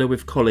unpopular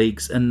with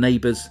colleagues and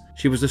neighbours.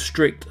 She was a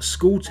strict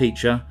school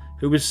teacher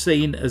who was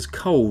seen as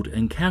cold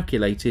and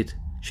calculated.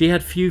 She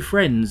had few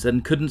friends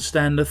and couldn't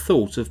stand the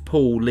thought of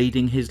Paul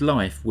leading his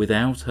life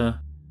without her.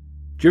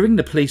 During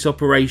the police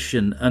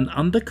operation, an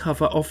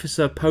undercover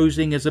officer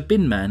posing as a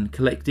bin man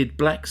collected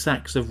black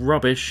sacks of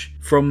rubbish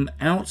from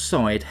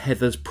outside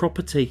Heather's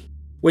property.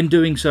 When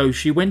doing so,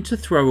 she went to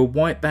throw a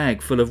white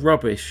bag full of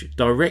rubbish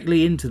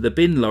directly into the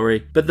bin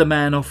lorry, but the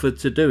man offered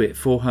to do it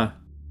for her.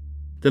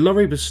 The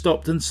lorry was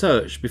stopped and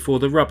searched before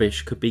the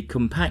rubbish could be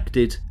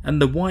compacted, and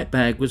the white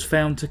bag was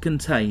found to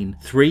contain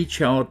 3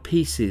 charred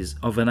pieces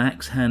of an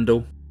axe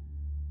handle.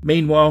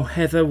 Meanwhile,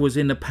 Heather was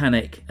in a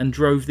panic and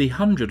drove the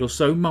 100 or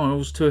so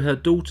miles to her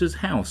daughter's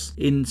house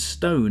in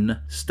Stone,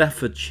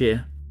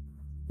 Staffordshire.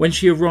 When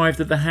she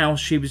arrived at the house,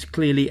 she was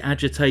clearly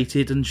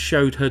agitated and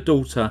showed her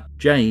daughter,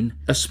 Jane,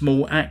 a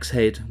small axe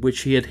head which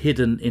she had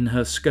hidden in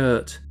her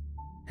skirt.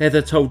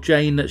 Heather told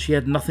Jane that she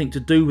had nothing to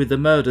do with the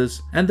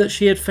murders and that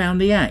she had found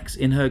the axe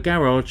in her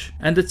garage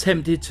and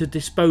attempted to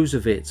dispose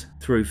of it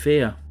through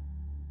fear.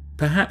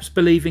 Perhaps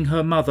believing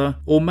her mother,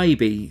 or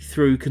maybe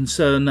through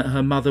concern that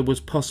her mother was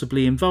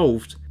possibly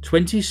involved,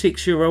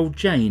 26-year-old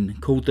Jane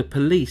called the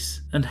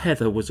police and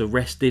Heather was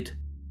arrested.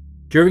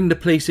 During the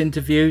police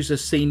interviews, a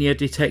senior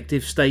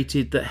detective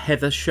stated that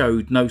Heather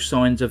showed no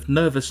signs of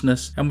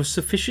nervousness and was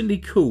sufficiently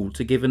cool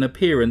to give an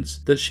appearance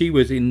that she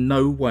was in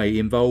no way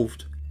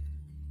involved.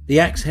 The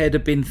axe head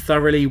had been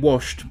thoroughly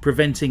washed,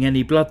 preventing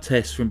any blood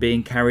tests from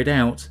being carried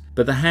out,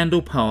 but the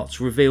handle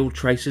parts revealed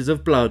traces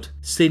of blood,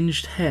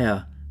 singed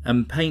hair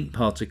and paint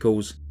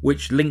particles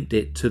which linked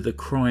it to the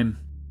crime.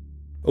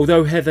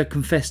 Although Heather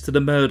confessed to the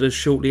murders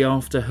shortly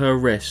after her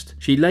arrest,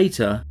 she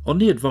later, on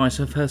the advice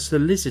of her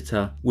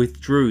solicitor,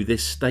 withdrew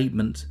this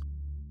statement.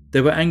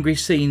 There were angry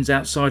scenes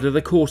outside of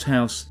the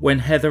courthouse when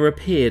Heather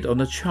appeared on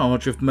a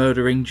charge of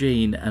murdering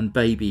Jean and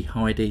baby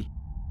Heidi.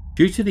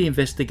 Due to the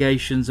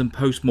investigations and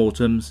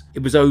post-mortems,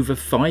 it was over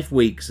 5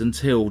 weeks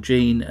until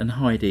Jean and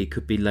Heidi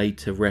could be laid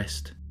to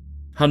rest.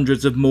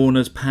 Hundreds of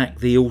mourners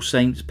packed the All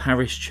Saints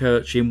Parish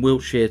Church in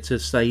Wiltshire to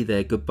say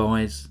their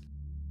goodbyes.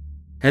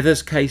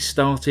 Heather's case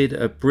started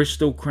at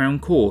Bristol Crown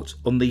Court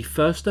on the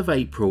 1st of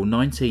April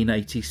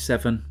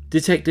 1987.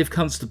 Detective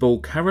Constable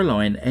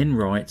Caroline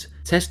Enright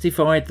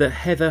testified that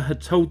Heather had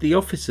told the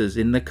officers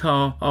in the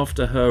car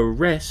after her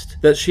arrest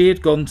that she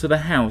had gone to the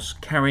house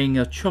carrying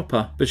a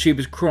chopper, but she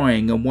was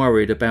crying and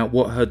worried about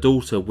what her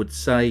daughter would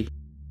say.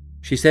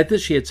 She said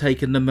that she had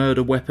taken the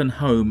murder weapon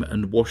home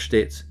and washed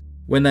it.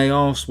 When they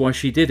asked why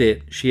she did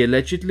it, she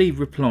allegedly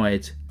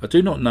replied, "I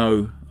do not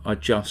know, I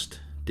just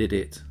did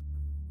it."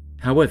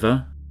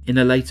 However, in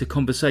a later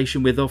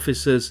conversation with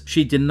officers,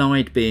 she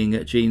denied being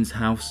at Jean's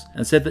house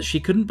and said that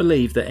she couldn't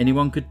believe that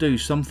anyone could do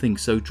something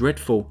so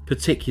dreadful,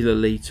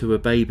 particularly to a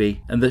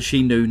baby, and that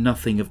she knew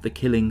nothing of the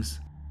killings.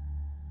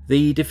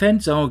 The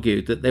defence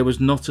argued that there was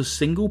not a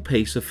single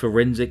piece of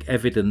forensic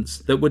evidence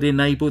that would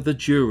enable the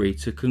jury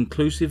to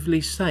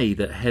conclusively say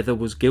that Heather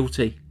was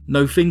guilty.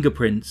 No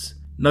fingerprints,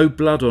 no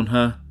blood on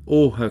her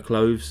or her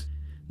clothes,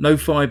 no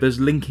fibres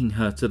linking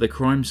her to the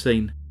crime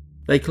scene.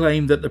 They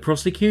claimed that the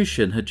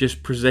prosecution had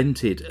just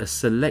presented a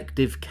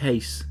selective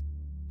case.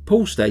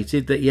 Paul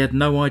stated that he had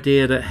no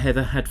idea that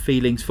Heather had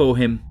feelings for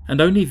him and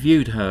only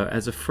viewed her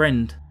as a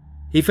friend.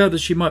 He felt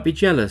that she might be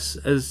jealous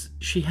as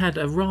she had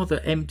a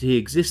rather empty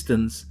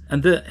existence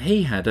and that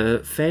he had a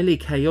fairly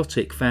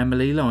chaotic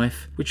family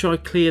life, which I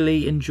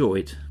clearly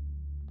enjoyed.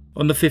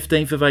 On the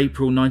 15th of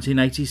April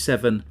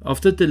 1987,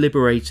 after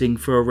deliberating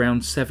for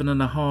around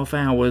 7.5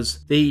 hours,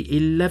 the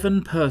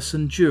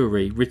 11-person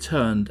jury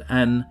returned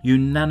an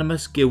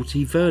unanimous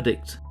guilty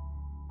verdict.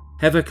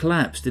 Heather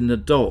collapsed in the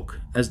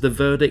dock as the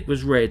verdict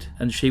was read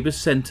and she was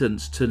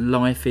sentenced to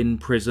life in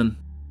prison.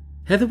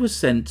 Heather was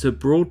sent to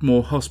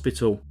Broadmoor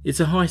Hospital. It's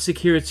a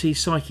high-security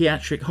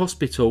psychiatric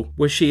hospital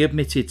where she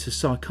admitted to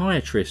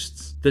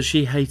psychiatrists that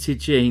she hated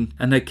Jean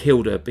and had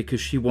killed her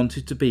because she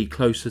wanted to be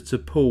closer to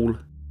Paul.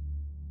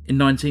 In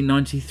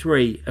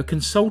 1993, a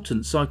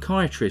consultant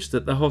psychiatrist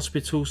at the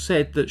hospital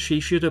said that she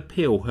should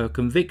appeal her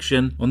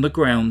conviction on the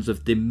grounds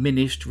of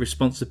diminished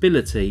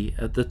responsibility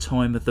at the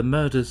time of the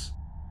murders.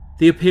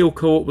 The appeal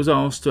court was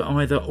asked to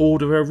either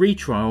order a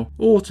retrial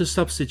or to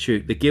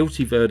substitute the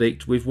guilty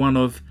verdict with one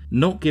of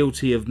not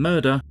guilty of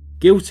murder,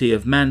 guilty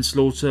of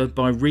manslaughter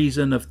by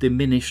reason of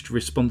diminished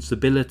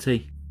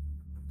responsibility.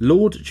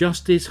 Lord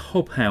Justice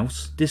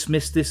Hobhouse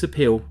dismissed this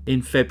appeal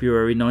in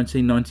February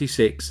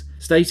 1996,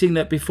 stating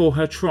that before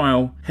her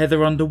trial,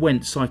 Heather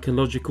underwent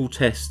psychological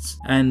tests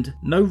and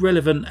no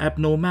relevant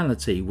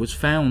abnormality was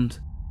found.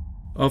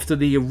 After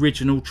the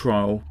original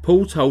trial,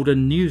 Paul told a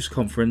news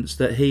conference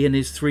that he and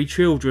his 3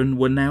 children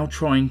were now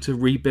trying to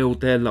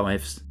rebuild their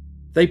lives.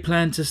 They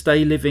planned to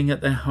stay living at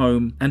their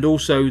home and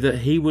also that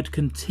he would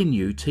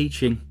continue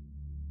teaching.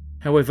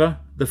 However,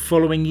 the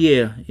following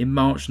year, in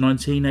March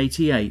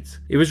 1988,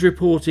 it was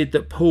reported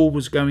that Paul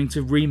was going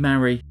to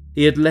remarry.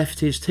 He had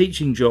left his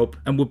teaching job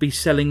and would be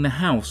selling the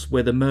house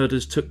where the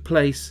murders took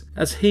place,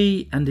 as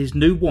he and his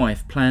new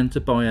wife planned to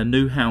buy a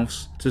new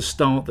house to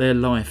start their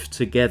life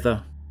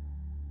together.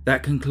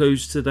 That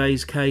concludes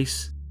today's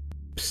case.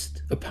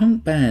 Psst, a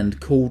punk band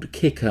called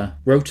Kicker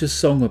wrote a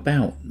song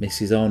about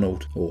Mrs.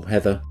 Arnold, or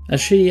Heather, as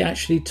she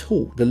actually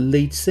taught the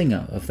lead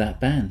singer of that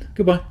band.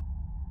 Goodbye.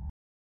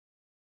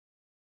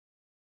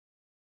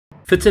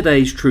 For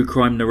today's true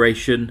crime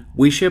narration,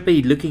 we shall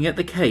be looking at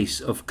the case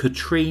of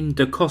Katrine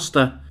Da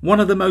Costa, one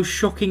of the most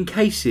shocking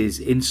cases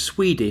in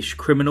Swedish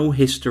criminal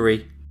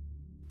history.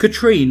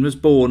 Katrine was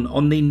born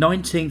on the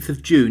 19th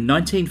of June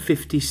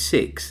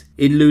 1956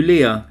 in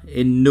Luleå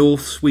in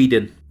North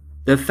Sweden.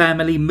 The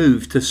family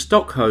moved to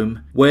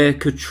Stockholm, where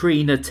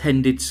Katrine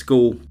attended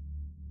school.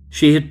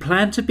 She had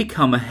planned to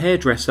become a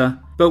hairdresser,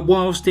 but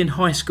whilst in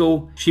high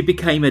school, she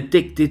became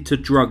addicted to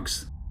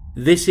drugs.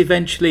 This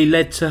eventually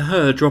led to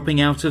her dropping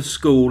out of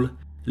school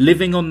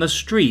living on the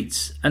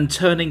streets and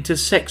turning to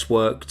sex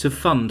work to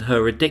fund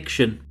her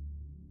addiction.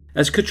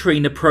 As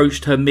Katrine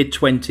approached her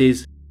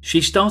mid-20s,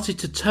 she started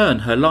to turn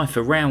her life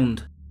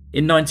around.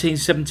 In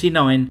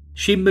 1979,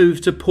 she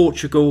moved to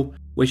Portugal,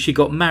 where she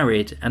got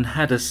married and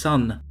had a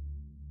son.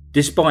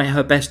 Despite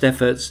her best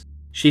efforts,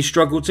 she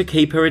struggled to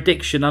keep her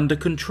addiction under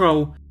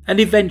control and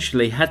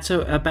eventually had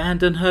to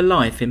abandon her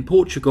life in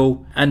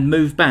Portugal and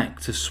move back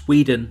to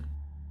Sweden.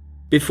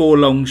 Before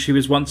long, she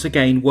was once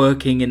again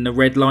working in the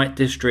red light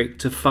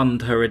district to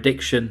fund her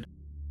addiction.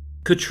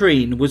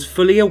 Katrine was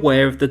fully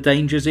aware of the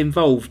dangers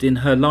involved in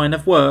her line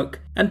of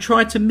work and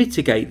tried to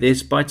mitigate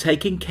this by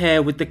taking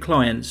care with the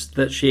clients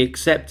that she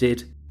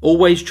accepted,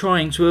 always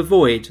trying to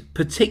avoid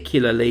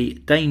particularly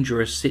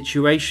dangerous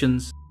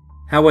situations.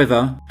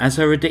 However, as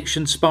her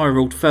addiction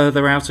spiraled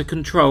further out of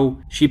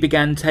control, she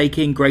began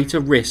taking greater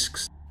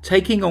risks,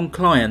 taking on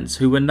clients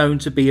who were known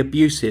to be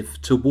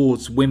abusive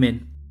towards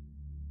women.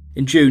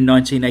 In June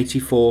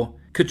 1984,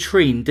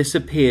 Katrine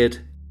disappeared.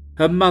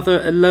 Her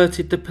mother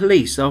alerted the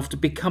police after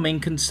becoming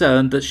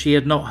concerned that she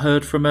had not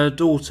heard from her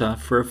daughter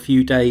for a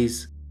few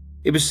days.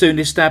 It was soon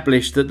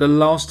established that the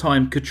last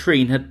time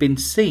Katrine had been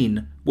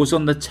seen was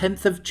on the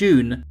 10th of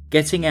June,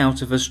 getting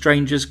out of a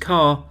stranger's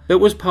car that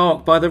was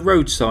parked by the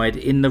roadside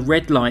in the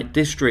red light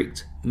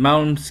district,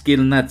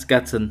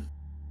 Malmskillnadsgatan.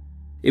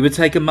 It would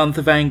take a month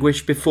of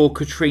anguish before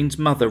Katrine's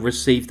mother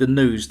received the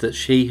news that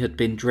she had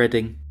been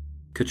dreading.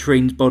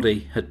 Katrine's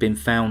body had been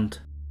found.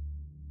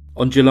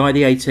 On July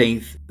the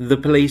 18th, the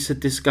police had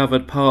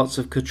discovered parts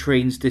of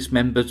Katrine's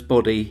dismembered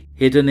body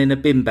hidden in a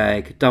bin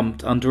bag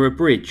dumped under a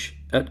bridge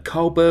at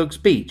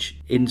Karlbergs Beach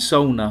in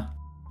Solna,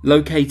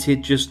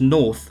 located just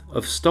north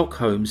of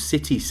Stockholm's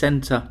city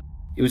centre.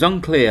 It was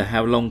unclear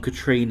how long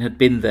Katrine had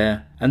been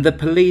there, and the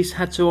police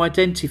had to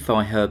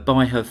identify her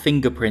by her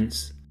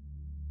fingerprints.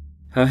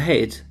 Her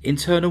head,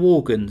 internal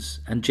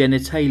organs and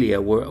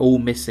genitalia were all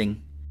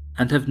missing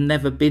and have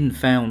never been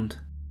found.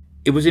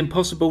 It was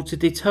impossible to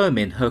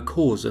determine her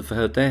cause of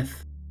her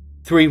death.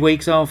 3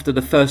 weeks after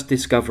the first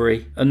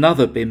discovery,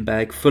 another bin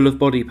bag full of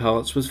body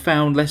parts was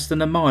found less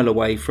than a mile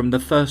away from the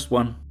first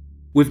one.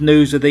 With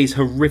news of these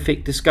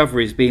horrific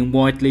discoveries being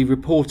widely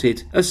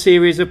reported, a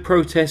series of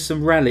protests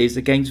and rallies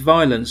against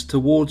violence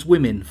towards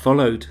women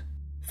followed.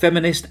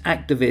 Feminist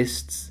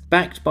activists,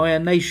 backed by a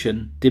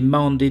nation,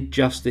 demanded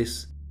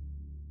justice.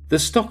 The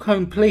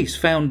Stockholm police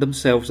found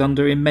themselves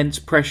under immense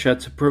pressure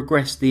to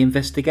progress the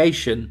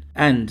investigation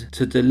and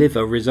to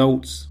deliver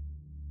results.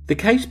 The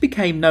case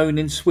became known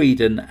in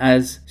Sweden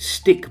as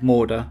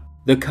stickmorder,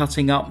 the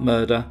cutting up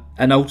murder,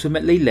 and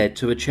ultimately led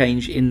to a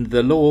change in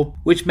the law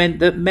which meant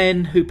that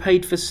men who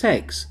paid for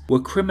sex were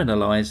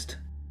criminalised.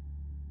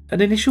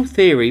 An initial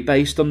theory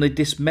based on the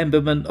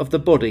dismemberment of the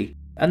body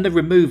and the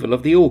removal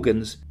of the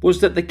organs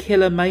was that the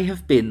killer may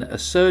have been a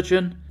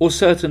surgeon or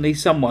certainly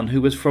someone who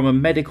was from a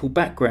medical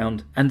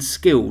background and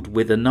skilled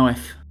with a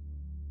knife.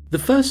 The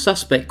first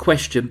suspect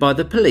questioned by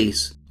the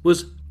police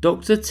was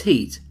Dr.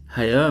 Tiet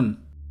Heum,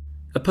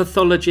 a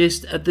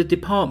pathologist at the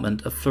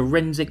Department of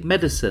Forensic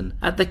Medicine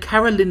at the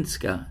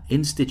Karolinska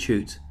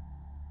Institute.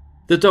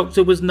 The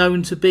doctor was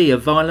known to be a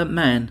violent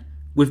man,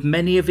 with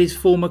many of his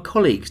former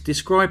colleagues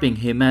describing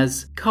him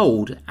as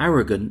cold,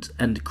 arrogant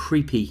and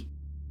creepy.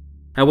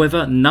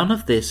 However, none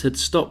of this had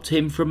stopped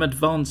him from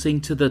advancing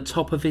to the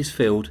top of his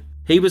field.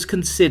 He was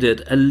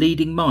considered a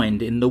leading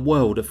mind in the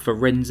world of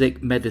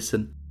forensic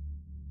medicine.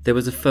 There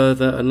was a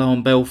further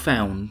alarm bell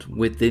found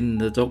within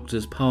the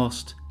doctor's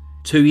past.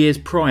 2 years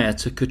prior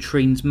to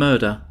Katrine's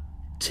murder,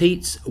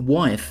 Tiet's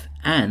wife,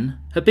 Anne,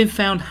 had been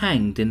found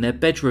hanged in their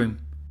bedroom.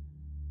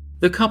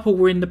 The couple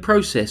were in the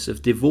process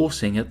of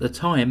divorcing at the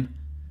time.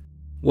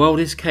 While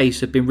this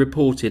case had been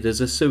reported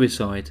as a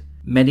suicide,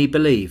 many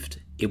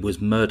believed it was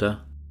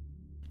murder.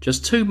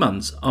 Just 2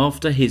 months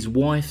after his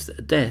wife's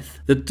death,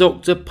 the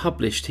doctor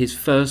published his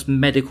first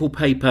medical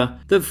paper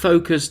that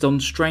focused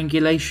on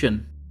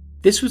strangulation.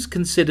 This was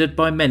considered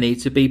by many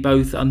to be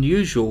both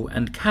unusual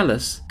and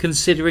callous,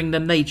 considering the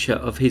nature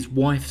of his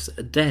wife's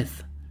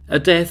death, a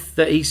death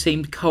that he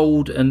seemed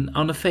cold and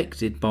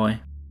unaffected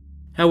by.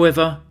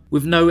 However,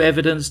 with no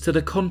evidence to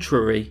the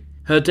contrary,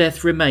 her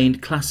death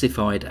remained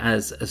classified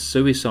as a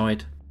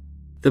suicide.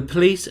 The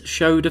police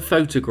showed a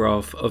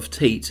photograph of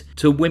Tiet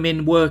to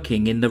women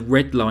working in the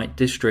red light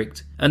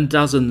district, and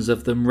dozens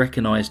of them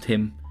recognised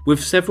him,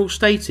 with several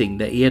stating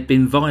that he had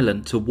been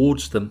violent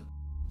towards them.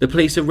 The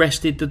police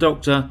arrested the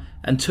doctor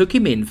and took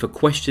him in for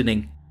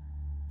questioning.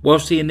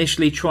 Whilst he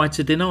initially tried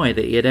to deny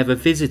that he had ever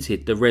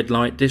visited the red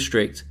light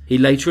district, he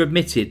later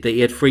admitted that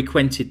he had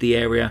frequented the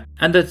area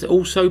and had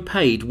also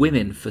paid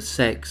women for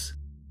sex.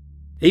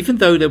 Even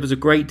though there was a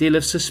great deal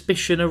of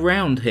suspicion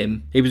around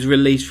him, he was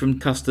released from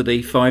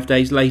custody 5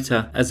 days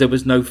later as there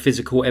was no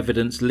physical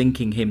evidence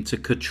linking him to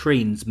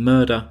Katrine's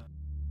murder.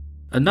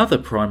 Another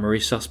primary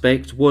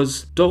suspect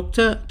was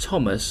Dr.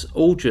 Thomas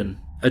Algen,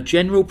 a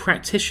general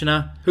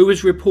practitioner who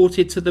was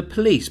reported to the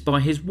police by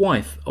his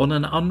wife on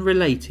an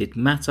unrelated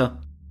matter.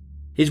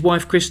 His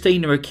wife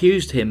Christina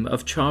accused him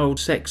of child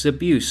sex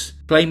abuse,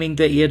 claiming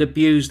that he had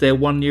abused their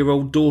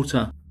 1-year-old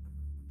daughter.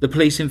 The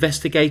police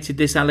investigated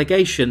this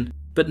allegation,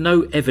 but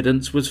no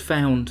evidence was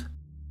found.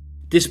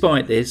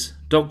 Despite this,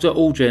 Dr.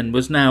 Aldrin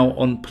was now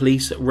on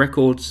police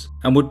records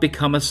and would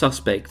become a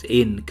suspect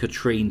in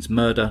Katrine's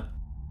murder.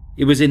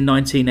 It was in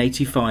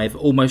 1985,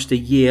 almost a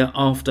year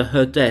after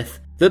her death,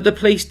 that the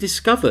police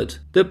discovered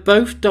that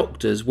both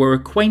doctors were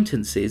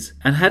acquaintances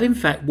and had in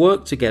fact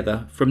worked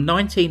together from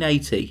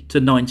 1980 to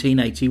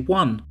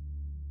 1981.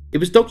 It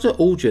was Dr.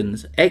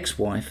 Aldrin's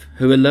ex-wife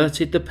who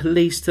alerted the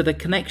police to the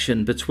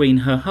connection between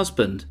her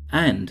husband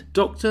and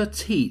Dr.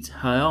 Teet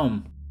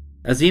Haom.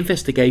 As the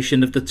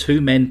investigation of the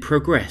two men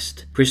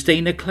progressed,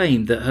 Christina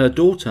claimed that her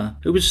daughter,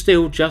 who was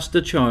still just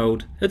a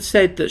child, had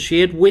said that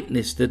she had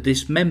witnessed the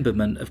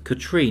dismemberment of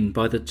Katrine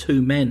by the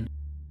two men.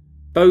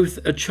 Both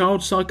a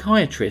child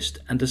psychiatrist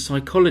and a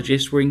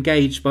psychologist were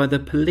engaged by the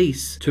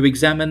police to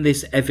examine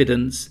this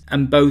evidence,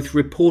 and both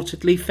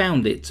reportedly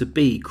found it to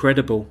be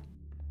credible.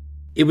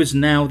 It was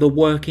now the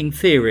working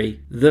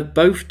theory that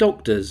both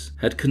doctors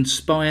had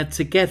conspired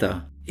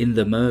together in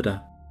the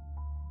murder.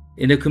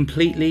 In a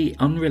completely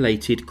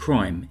unrelated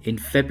crime in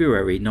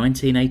February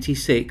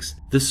 1986,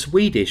 the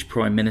Swedish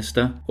Prime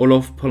Minister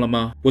Olof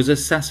Palme was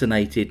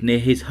assassinated near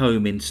his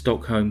home in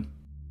Stockholm.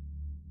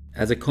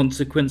 As a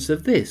consequence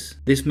of this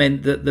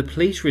meant that the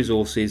police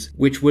resources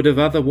which would have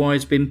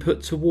otherwise been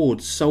put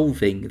towards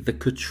solving the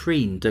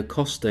Katrine Da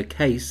Costa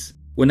case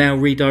were now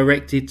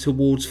redirected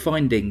towards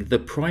finding the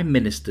Prime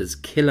Minister's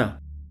killer.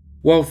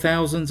 While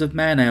thousands of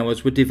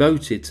man-hours were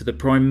devoted to the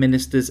Prime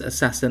Minister's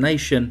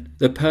assassination,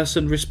 the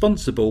person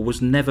responsible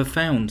was never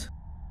found.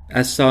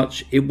 As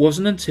such, it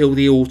wasn't until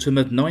the autumn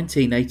of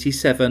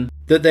 1987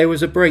 that there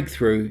was a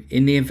breakthrough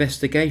in the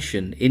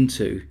investigation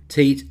into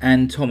Teet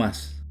and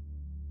Thomas.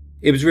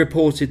 It was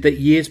reported that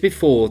years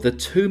before, the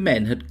two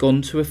men had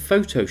gone to a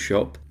photo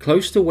shop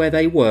close to where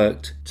they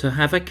worked to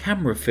have a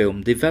camera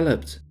film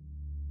developed.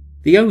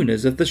 The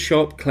owners of the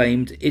shop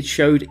claimed it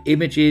showed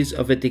images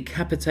of a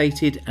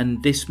decapitated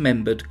and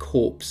dismembered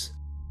corpse.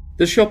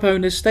 The shop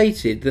owners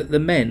stated that the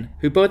men,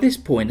 who by this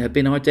point had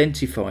been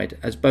identified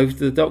as both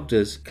the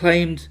doctors,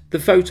 claimed the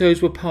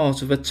photos were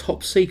part of a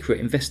top-secret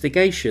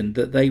investigation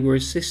that they were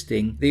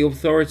assisting the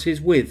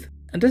authorities with,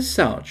 and as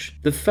such,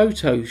 the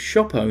photo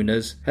shop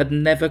owners had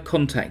never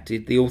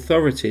contacted the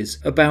authorities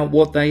about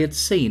what they had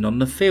seen on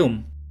the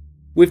film.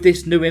 With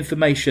this new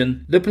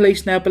information, the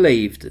police now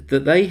believed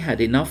that they had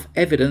enough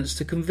evidence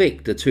to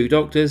convict the two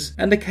doctors,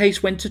 and the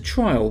case went to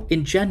trial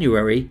in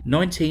January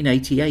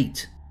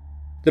 1988.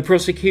 The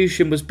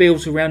prosecution was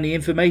built around the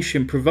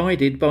information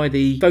provided by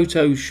the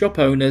photo shop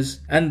owners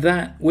and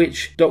that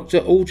which Dr.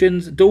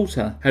 Aldrin's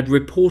daughter had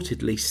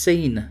reportedly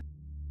seen.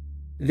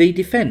 The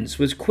defence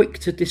was quick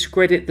to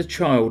discredit the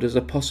child as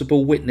a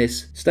possible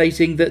witness,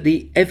 stating that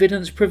the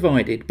evidence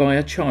provided by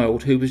a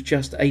child who was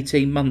just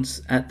 18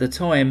 months at the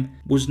time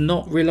was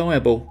not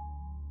reliable.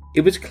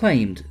 It was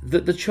claimed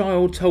that the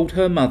child told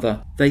her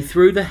mother they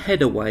threw the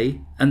head away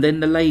and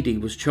then the lady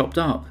was chopped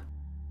up.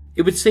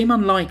 It would seem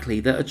unlikely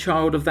that a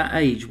child of that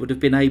age would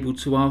have been able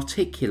to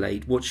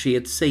articulate what she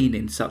had seen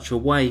in such a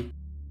way.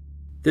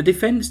 The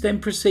defence then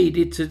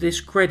proceeded to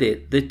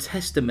discredit the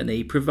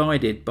testimony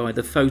provided by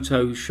the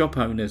photo shop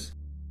owners.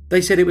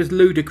 They said it was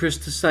ludicrous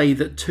to say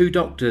that two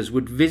doctors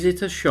would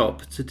visit a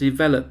shop to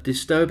develop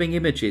disturbing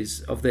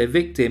images of their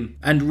victim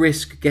and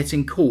risk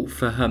getting caught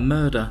for her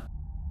murder.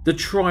 The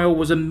trial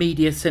was a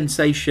media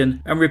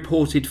sensation and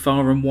reported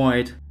far and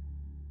wide.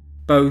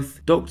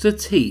 Both Dr.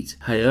 Teet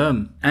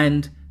Haom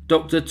and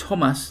Dr.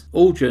 Thomas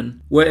Aldrin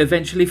were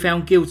eventually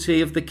found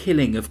guilty of the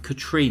killing of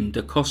Katrine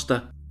Da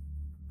Costa.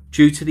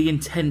 Due to the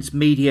intense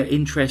media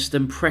interest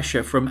and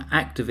pressure from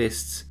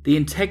activists, the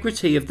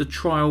integrity of the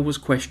trial was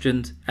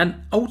questioned,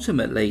 and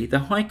ultimately the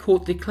High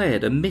Court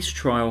declared a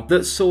mistrial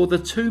that saw the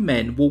two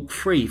men walk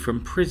free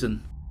from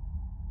prison.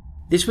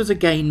 This was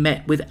again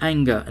met with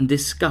anger and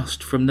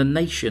disgust from the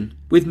nation,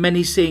 with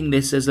many seeing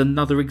this as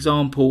another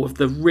example of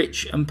the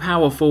rich and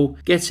powerful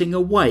getting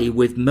away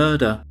with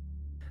murder.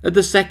 At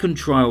the second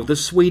trial, the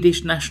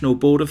Swedish National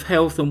Board of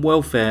Health and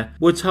Welfare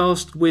were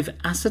tasked with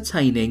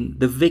ascertaining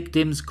the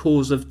victim's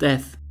cause of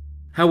death.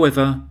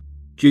 However,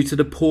 due to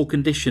the poor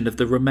condition of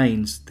the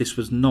remains, this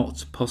was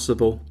not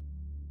possible.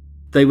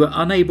 They were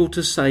unable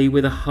to say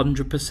with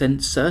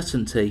 100%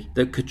 certainty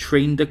that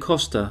Katrine Da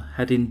Costa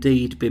had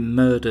indeed been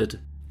murdered,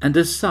 and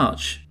as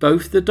such,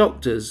 both the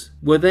doctors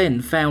were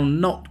then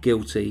found not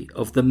guilty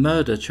of the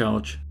murder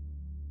charge.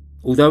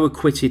 Although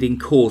acquitted in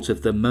court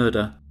of the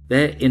murder,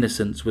 their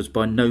innocence was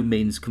by no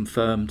means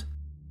confirmed.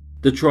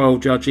 The trial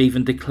judge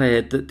even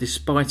declared that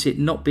despite it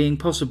not being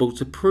possible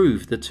to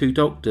prove the two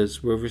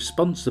doctors were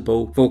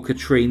responsible for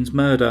Katrine's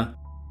murder,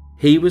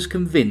 he was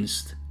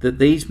convinced that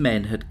these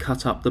men had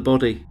cut up the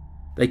body.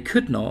 They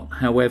could not,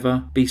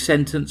 however, be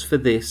sentenced for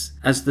this,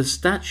 as the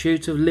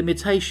statute of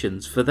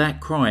limitations for that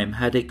crime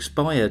had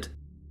expired.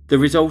 The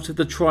result of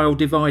the trial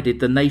divided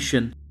the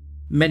nation.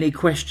 Many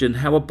questioned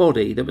how a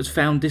body that was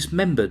found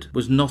dismembered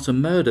was not a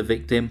murder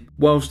victim,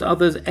 whilst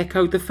others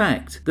echoed the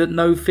fact that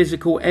no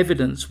physical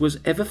evidence was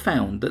ever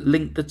found that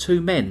linked the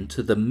two men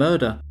to the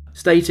murder.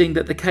 stating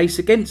that the case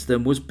against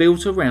them was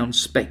built around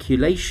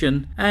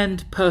speculation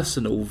and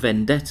personal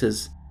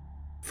vendettas.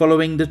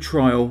 Following the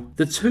trial,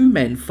 the two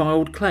men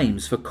filed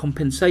claims for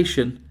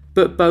compensation,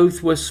 but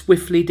both were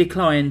swiftly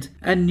declined,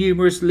 and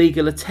numerous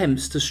legal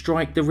attempts to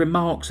strike the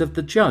remarks of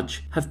the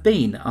judge have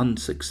been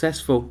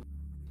unsuccessful.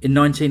 In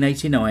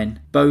 1989,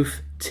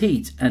 both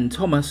Teat and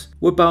Thomas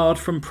were barred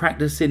from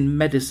practicing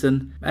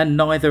medicine, and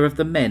neither of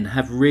the men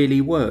have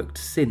really worked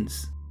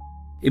since.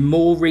 In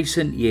more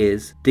recent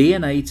years,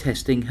 DNA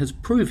testing has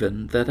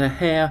proven that a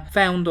hair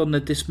found on the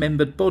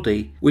dismembered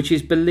body, which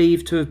is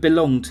believed to have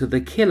belonged to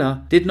the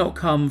killer, did not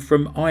come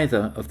from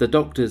either of the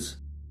doctors.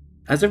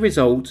 As a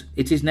result,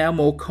 it is now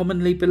more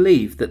commonly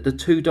believed that the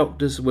two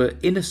doctors were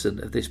innocent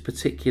of this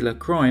particular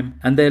crime,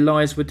 and their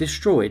lives were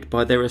destroyed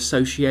by their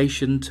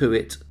association to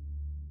it.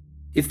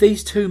 If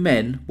these two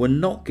men were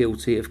not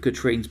guilty of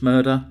Katrine's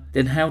murder,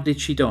 then how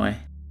did she die?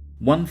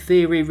 One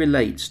theory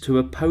relates to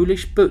a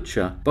Polish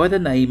butcher by the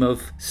name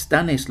of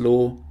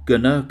Stanislaw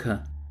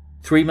Gonurka.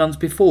 3 months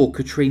before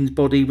Katrine's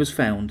body was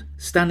found,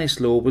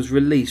 Stanislaw was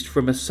released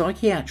from a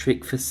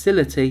psychiatric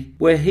facility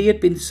where he had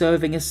been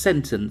serving a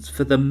sentence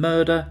for the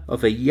murder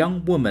of a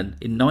young woman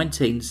in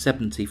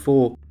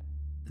 1974.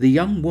 The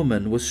young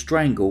woman was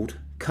strangled,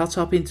 cut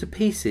up into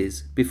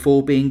pieces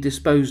before being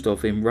disposed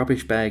of in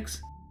rubbish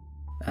bags.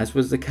 As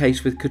was the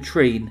case with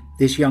Katrine,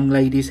 this young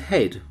lady's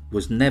head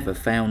was never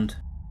found.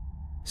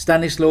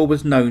 Stanislaw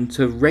was known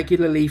to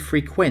regularly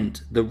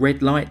frequent the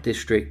red light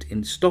district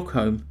in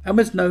Stockholm and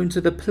was known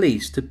to the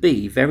police to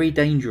be very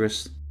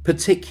dangerous,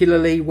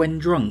 particularly when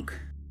drunk.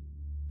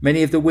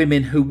 Many of the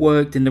women who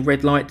worked in the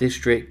red light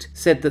district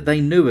said that they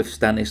knew of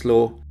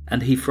Stanislaw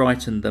and he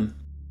frightened them.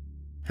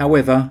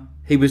 However,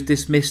 he was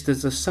dismissed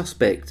as a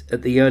suspect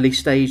at the early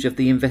stage of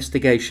the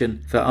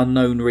investigation for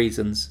unknown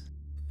reasons.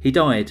 He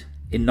died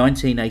in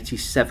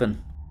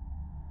 1987.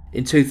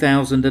 In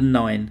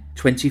 2009,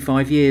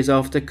 25 years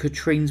after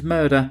Katrine's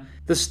murder,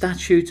 the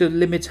statute of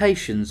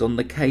limitations on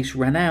the case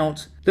ran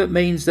out. That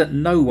means that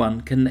no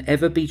one can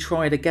ever be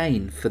tried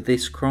again for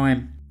this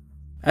crime.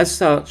 As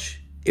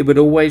such, it would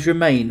always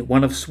remain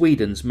one of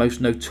Sweden's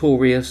most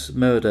notorious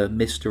murder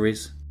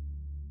mysteries.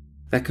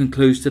 That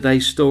concludes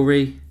today's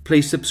story.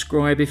 Please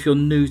subscribe if you're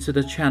new to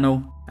the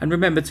channel, and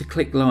remember to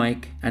click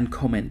like and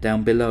comment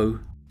down below.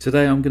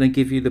 Today I'm going to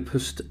give you the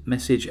post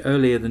message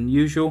earlier than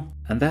usual,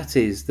 and that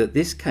is that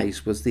this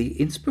case was the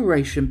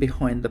inspiration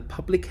behind the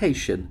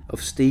publication of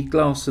Stieg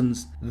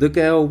Larsson's The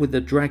Girl with the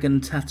Dragon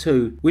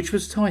Tattoo, which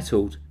was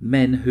titled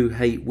Men Who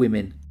Hate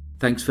Women.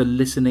 Thanks for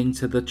listening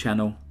to the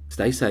channel.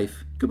 Stay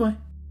safe. Goodbye.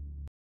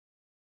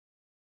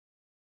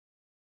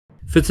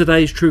 For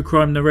today's true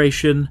crime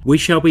narration, we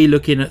shall be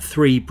looking at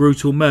 3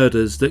 brutal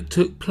murders that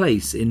took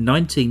place in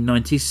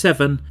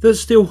 1997 that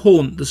still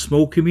haunt the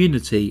small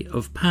community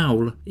of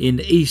Powell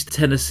in East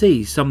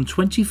Tennessee some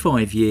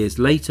 25 years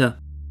later.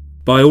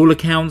 By all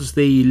accounts,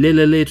 the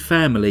Lillelid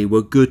family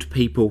were good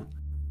people.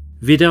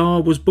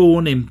 Vidar was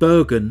born in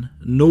Bergen,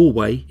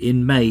 Norway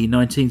in May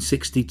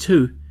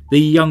 1962, the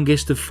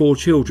youngest of 4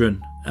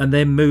 children, and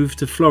then moved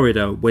to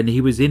Florida when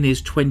he was in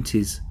his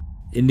 20s.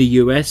 In the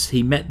US,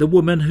 he met the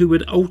woman who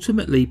would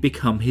ultimately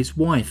become his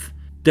wife,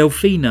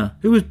 Delphina,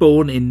 who was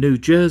born in New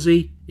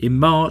Jersey in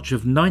March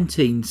of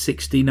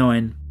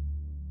 1969.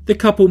 The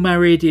couple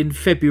married in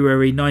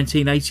February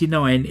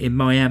 1989 in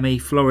Miami,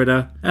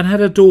 Florida, and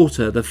had a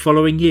daughter the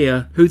following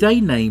year who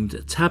they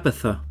named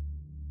Tabitha.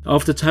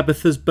 After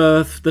Tabitha's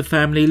birth, the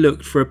family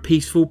looked for a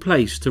peaceful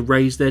place to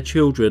raise their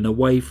children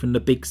away from the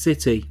big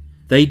city.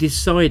 They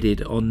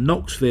decided on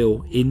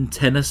Knoxville in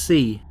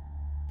Tennessee.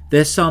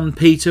 Their son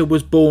Peter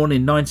was born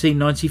in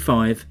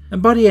 1995,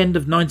 and by the end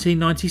of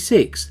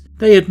 1996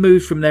 they had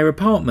moved from their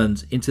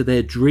apartment into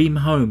their dream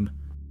home.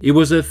 It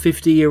was a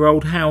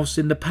 50-year-old house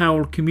in the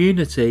Powell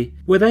community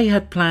where they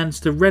had plans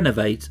to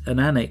renovate an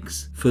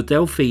annex for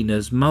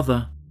Delphina's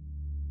mother.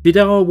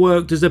 Vidar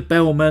worked as a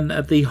bellman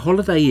at the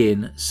Holiday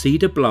Inn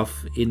Cedar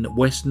Bluff in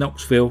West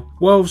Knoxville,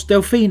 whilst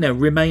Delphina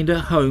remained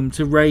at home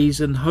to raise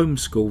and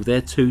homeschool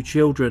their 2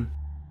 children.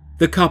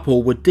 The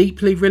couple were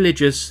deeply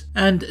religious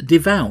and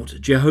devout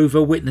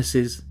Jehovah's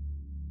Witnesses.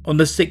 On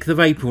the 6th of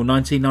April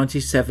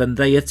 1997,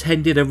 they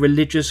attended a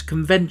religious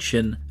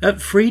convention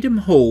at Freedom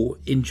Hall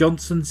in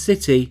Johnson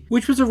City,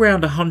 which was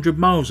around 100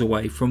 miles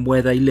away from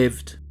where they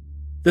lived.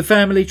 The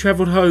family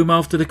travelled home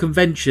after the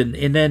convention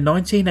in their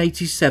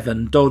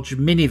 1987 Dodge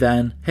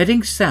minivan,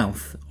 heading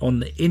south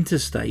on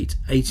Interstate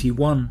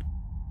 81.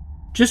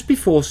 Just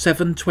before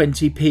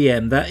 7:20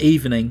 p.m. that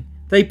evening,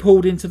 they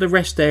pulled into the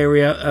rest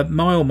area at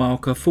mile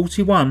marker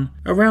 41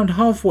 around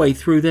halfway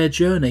through their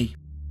journey.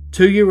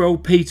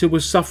 2-year-old Peter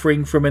was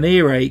suffering from an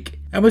earache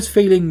and was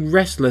feeling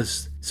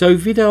restless, so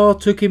Vidar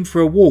took him for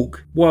a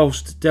walk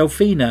whilst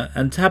Delphina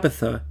and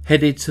Tabitha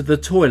headed to the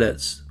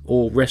toilets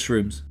or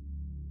restrooms.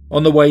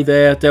 On the way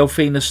there,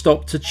 Delphina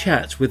stopped to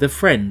chat with a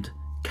friend,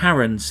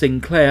 Karen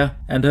Sinclair,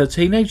 and her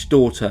teenage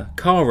daughter,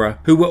 Cara,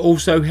 who were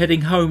also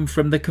heading home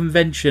from the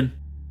convention.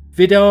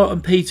 Vidar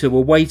and Peter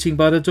were waiting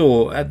by the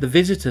door at the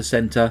visitor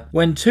centre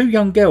when 2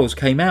 young girls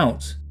came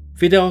out.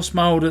 Vidar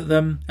smiled at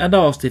them and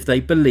asked if they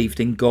believed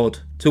in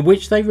God, to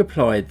which they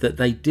replied that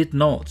they did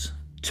not.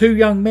 2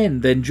 young men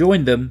then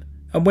joined them,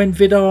 and when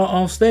Vidar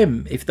asked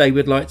them if they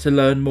would like to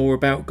learn more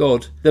about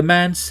God, the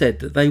man said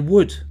that they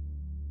would.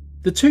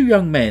 The 2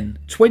 young men,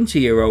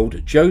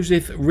 20-year-old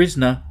Joseph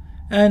Risner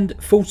and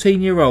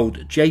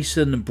 14-year-old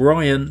Jason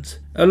Bryant,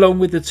 along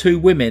with the 2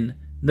 women,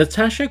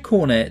 Natasha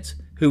Cornett,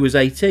 who was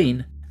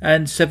 18,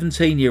 and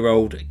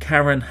 17-year-old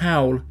Karen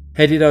Howell,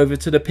 headed over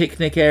to the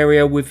picnic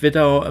area with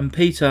Vidar and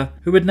Peter,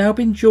 who had now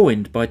been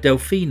joined by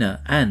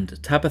Delphina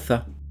and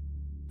Tabitha.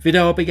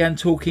 Vidar began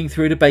talking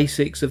through the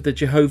basics of the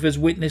Jehovah's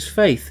Witness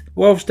faith,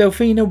 whilst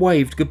Delphina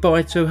waved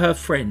goodbye to her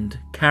friend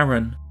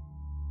Karen.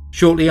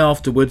 Shortly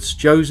afterwards,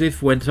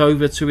 Joseph went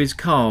over to his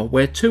car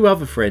where 2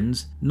 other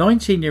friends,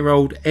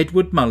 19-year-old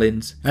Edward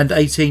Mullins and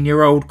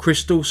 18-year-old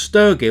Crystal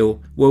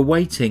Sturgill, were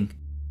waiting.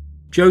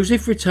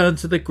 Joseph returned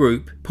to the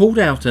group, pulled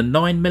out a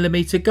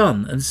 9mm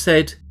gun and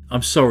said,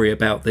 "I'm sorry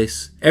about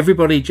this.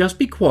 Everybody just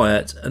be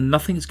quiet and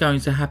nothing's going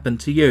to happen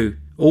to you.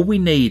 All we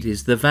need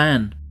is the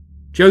van."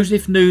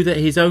 Joseph knew that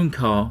his own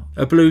car,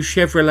 a blue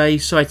Chevrolet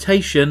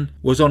Citation,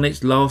 was on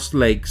its last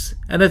legs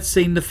and had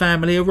seen the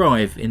family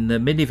arrive in the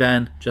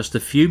minivan just a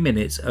few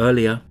minutes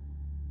earlier.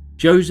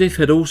 Joseph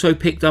had also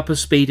picked up a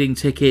speeding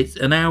ticket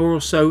an hour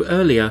or so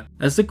earlier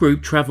as the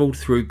group travelled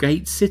through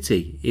Gate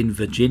City in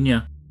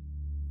Virginia.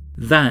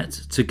 That,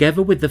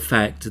 together with the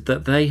fact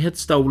that they had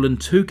stolen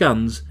 2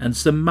 guns and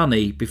some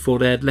money before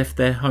they had left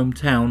their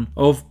hometown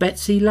of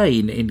Betsy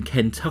Lane in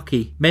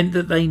Kentucky, meant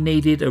that they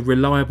needed a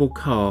reliable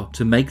car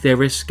to make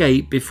their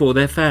escape before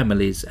their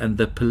families and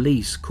the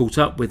police caught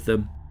up with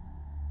them.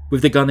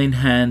 With the gun in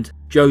hand,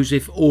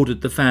 Joseph ordered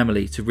the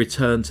family to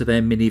return to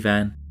their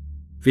minivan.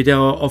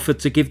 Vidar offered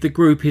to give the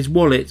group his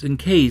wallet and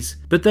keys,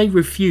 but they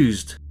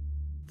refused.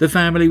 The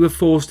family were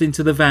forced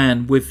into the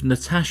van with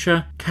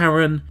Natasha,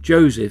 Karen,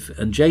 Joseph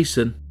and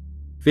Jason.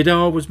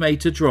 Vidar was made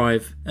to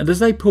drive, and as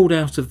they pulled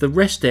out of the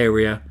rest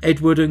area,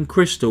 Edward and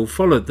Crystal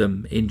followed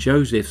them in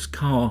Joseph's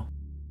car.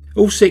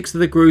 All 6 of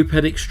the group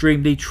had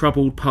extremely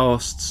troubled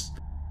pasts.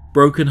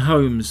 Broken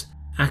homes,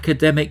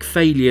 academic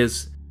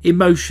failures,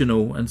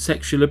 emotional and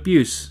sexual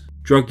abuse,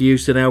 drug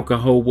use and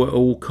alcohol were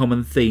all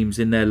common themes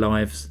in their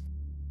lives.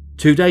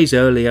 2 days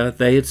earlier,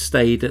 they had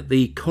stayed at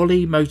the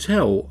Collie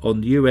Motel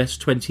on US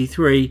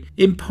 23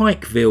 in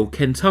Pikeville,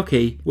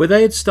 Kentucky, where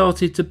they had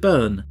started to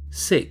burn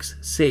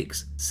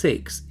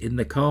 666 in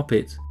the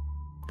carpet.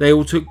 They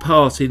all took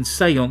part in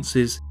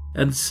seances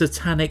and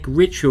satanic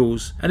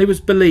rituals, and it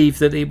was believed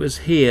that it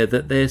was here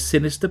that their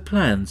sinister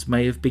plans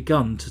may have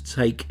begun to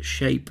take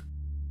shape.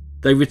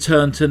 They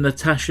returned to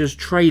Natasha's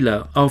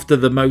trailer after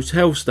the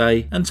motel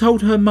stay and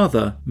told her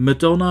mother,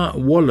 Madonna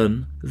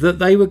Wallen, that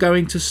they were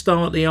going to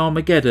start the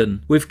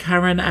Armageddon, with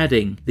Karen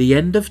adding, "The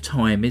end of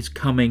time is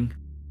coming."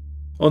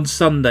 On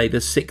Sunday the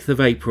 6th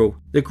of April,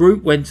 the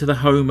group went to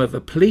the home of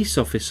a police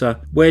officer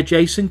where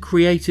Jason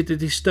created a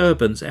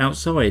disturbance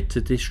outside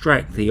to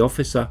distract the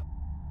officer.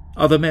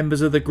 Other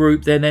members of the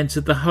group then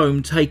entered the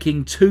home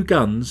taking 2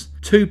 guns,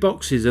 2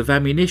 boxes of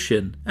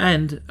ammunition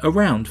and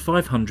around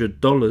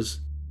 $500.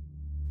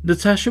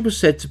 Natasha was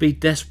said to be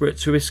desperate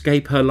to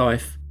escape her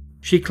life.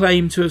 She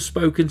claimed to have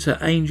spoken to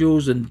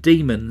angels and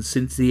demons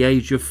since the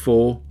age of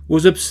 4,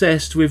 was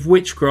obsessed with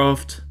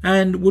witchcraft,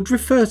 and would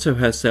refer to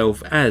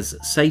herself as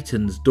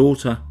Satan's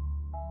daughter.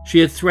 She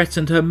had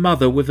threatened her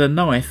mother with a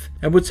knife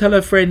and would tell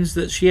her friends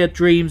that she had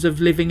dreams of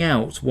living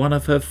out one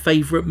of her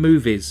favourite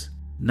movies,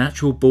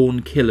 Natural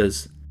Born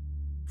Killers.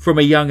 From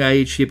a young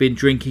age she had been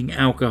drinking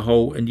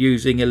alcohol and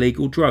using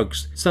illegal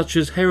drugs such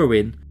as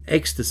heroin,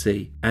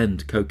 ecstasy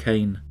and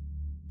cocaine.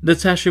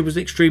 Natasha was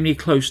extremely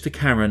close to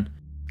Karen.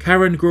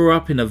 Karen grew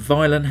up in a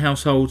violent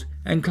household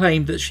and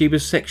claimed that she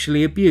was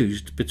sexually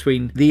abused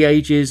between the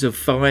ages of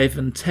 5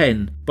 and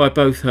 10 by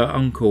both her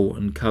uncle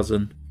and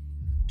cousin.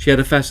 She had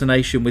a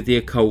fascination with the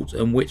occult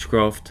and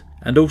witchcraft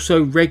and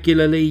also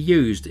regularly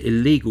used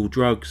illegal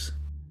drugs.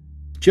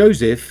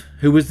 Joseph,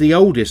 who was the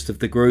oldest of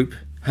the group,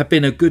 had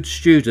been a good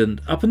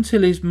student up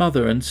until his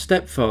mother and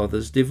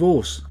stepfather's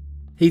divorce.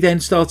 He then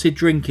started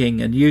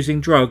drinking and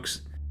using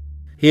drugs.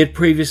 He had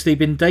previously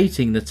been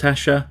dating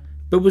Natasha,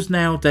 but was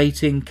now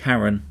dating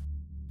Karen.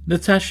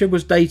 Natasha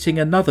was dating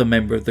another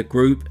member of the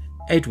group,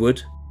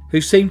 Edward,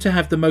 who seemed to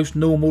have the most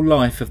normal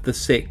life of the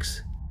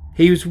 6.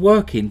 He was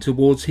working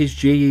towards his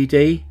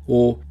GED,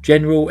 or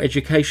General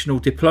Educational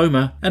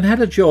Diploma, and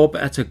had a job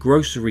at a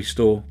grocery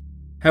store.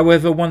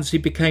 However, once he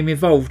became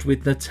involved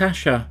with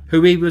Natasha,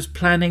 who he was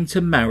planning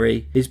to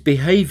marry, his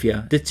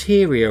behaviour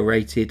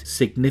deteriorated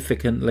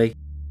significantly.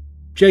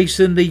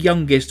 Jason, the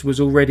youngest, was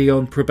already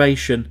on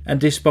probation and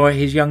despite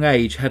his young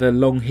age had a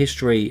long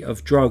history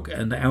of drug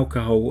and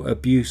alcohol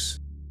abuse.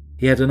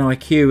 He had an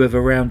IQ of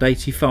around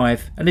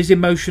 85 and his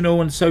emotional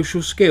and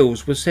social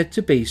skills were said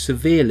to be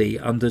severely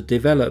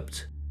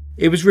underdeveloped.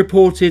 It was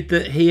reported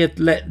that he had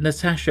let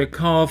Natasha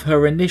carve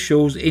her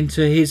initials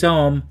into his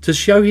arm to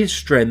show his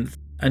strength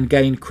and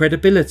gain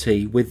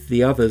credibility with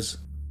the others.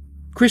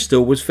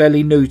 Crystal was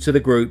fairly new to the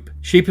group.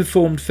 She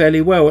performed fairly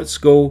well at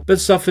school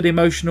but suffered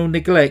emotional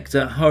neglect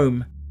at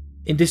home.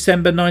 In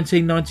December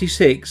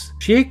 1996,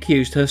 she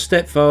accused her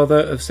stepfather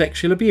of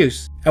sexual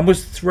abuse and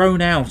was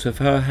thrown out of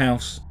her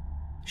house.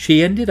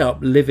 She ended up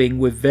living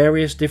with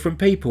various different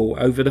people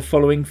over the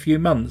following few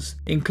months,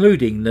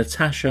 including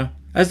Natasha.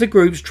 As the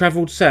groups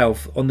travelled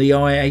south on the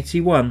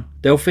I-81,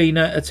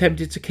 Delphina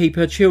attempted to keep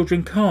her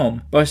children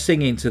calm by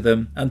singing to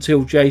them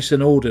until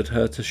Jason ordered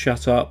her to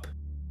shut up.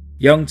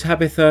 Young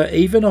Tabitha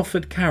even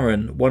offered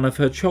Karen one of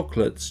her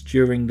chocolates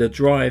during the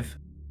drive.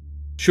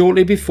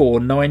 Shortly before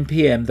 9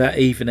 p.m. that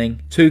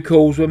evening, 2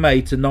 calls were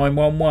made to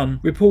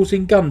 911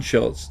 reporting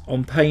gunshots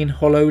on Payne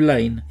Hollow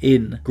Lane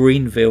in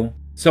Greenville.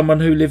 Someone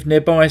who lived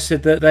nearby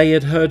said that they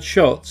had heard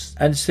shots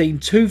and seen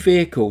 2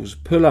 vehicles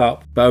pull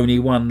up but only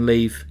 1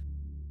 leave.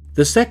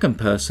 The second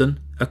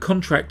person, a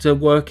contractor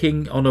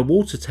working on a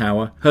water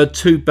tower, heard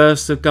 2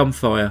 bursts of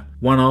gunfire,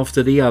 one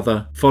after the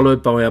other,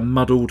 followed by a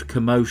muddled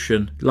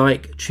commotion,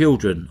 like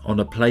children on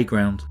a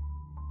playground.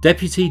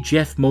 Deputy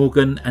Jeff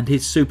Morgan and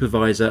his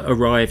supervisor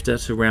arrived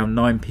at around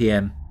 9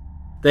 p.m.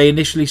 They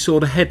initially saw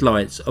the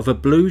headlights of a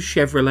blue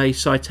Chevrolet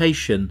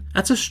Citation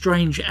at a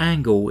strange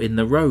angle in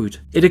the road.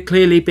 It had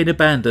clearly been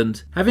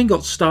abandoned, having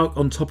got stuck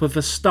on top of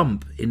a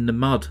stump in the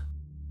mud.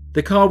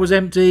 The car was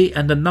empty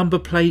and the number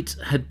plate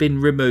had been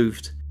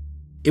removed.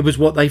 It was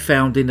what they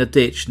found in a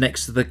ditch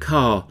next to the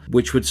car,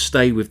 which would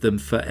stay with them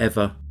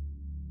forever.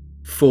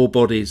 4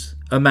 bodies,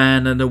 a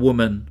man and a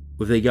woman,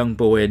 with a young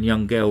boy and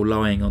young girl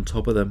lying on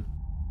top of them.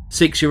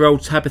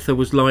 6-year-old Tabitha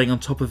was lying on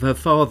top of her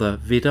father,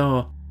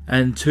 Vidar,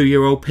 and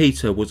 2-year-old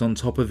Peter was on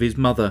top of his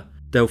mother,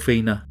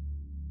 Delphina.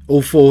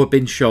 All 4 had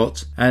been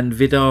shot, and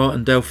Vidar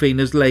and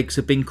Delphina's legs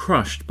had been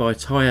crushed by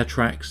tyre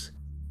tracks.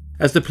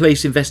 As the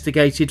police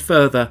investigated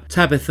further,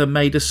 Tabitha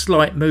made a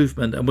slight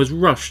movement and was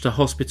rushed to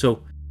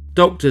hospital.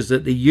 Doctors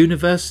at the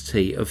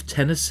University of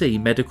Tennessee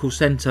Medical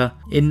Center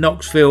in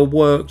Knoxville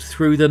worked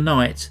through the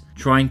night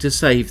trying to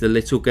save the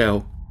little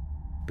girl,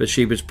 but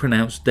she was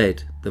pronounced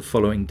dead the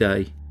following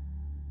day.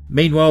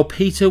 Meanwhile,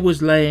 Peter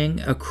was laying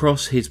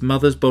across his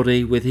mother's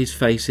body with his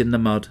face in the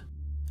mud.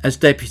 As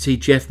Deputy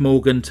Jeff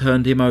Morgan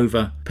turned him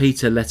over,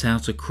 Peter let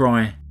out a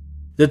cry.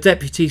 The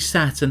deputy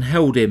sat and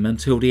held him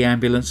until the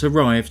ambulance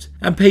arrived,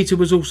 and Peter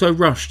was also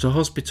rushed to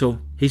hospital.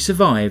 He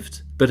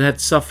survived, but had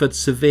suffered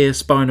severe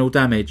spinal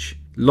damage,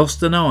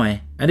 lost an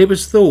eye, and it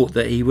was thought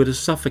that he would have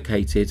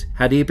suffocated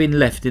had he been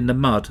left in the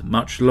mud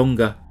much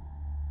longer.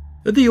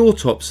 At the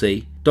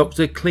autopsy,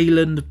 Dr.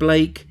 Cleland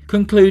Blake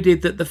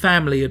concluded that the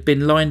family had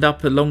been lined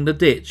up along the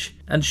ditch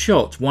and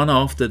shot one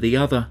after the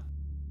other.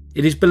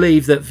 It is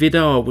believed that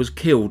Vidar was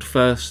killed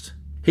first.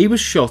 He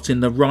was shot in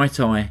the right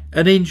eye,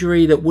 an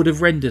injury that would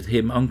have rendered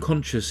him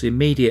unconscious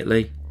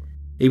immediately.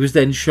 He was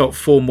then shot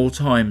 4 more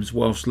times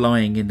whilst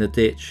lying in the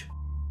ditch.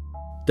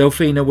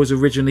 Delphina was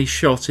originally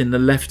shot in the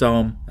left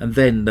arm and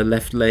then the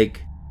left leg.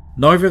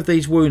 Neither of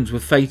these wounds were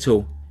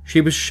fatal.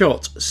 She was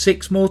shot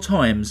 6 more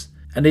times,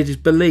 and it is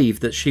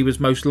believed that she was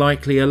most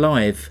likely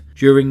alive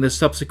during the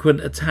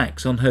subsequent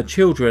attacks on her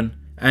children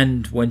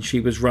and when she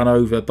was run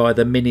over by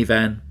the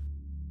minivan.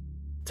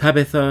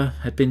 Tabitha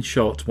had been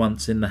shot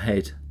once in the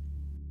head.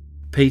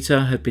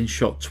 Peter had been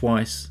shot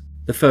twice.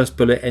 The first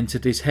bullet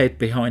entered his head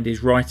behind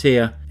his right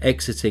ear,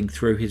 exiting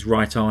through his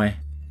right eye.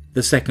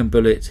 The second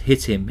bullet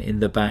hit him in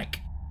the back.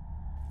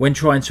 When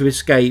trying to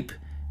escape,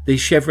 the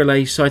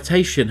Chevrolet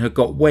Citation had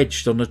got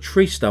wedged on a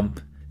tree stump,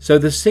 so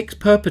the 6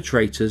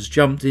 perpetrators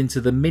jumped into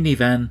the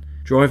minivan,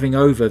 driving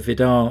over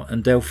Vidar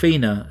and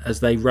Delphina as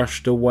they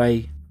rushed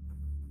away.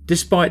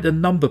 Despite the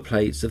number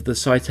plates of the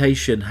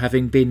Citation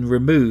having been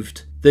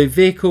removed, the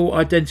vehicle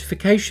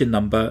identification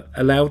number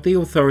allowed the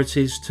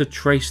authorities to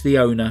trace the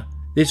owner.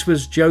 This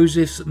was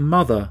Joseph's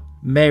mother,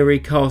 Mary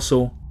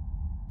Castle.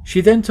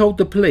 She then told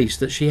the police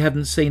that she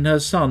hadn't seen her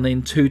son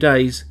in 2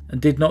 days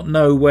and did not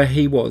know where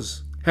he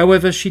was.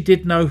 However, she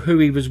did know who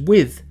he was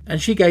with,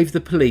 and she gave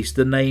the police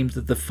the names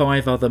of the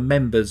 5 other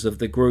members of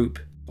the group,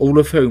 all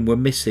of whom were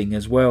missing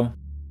as well.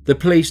 The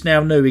police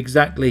now knew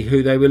exactly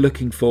who they were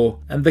looking for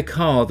and the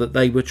car that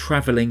they were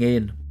travelling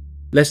in.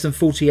 Less than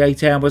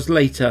 48 hours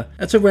later,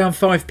 at around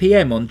 5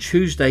 p.m. on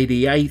Tuesday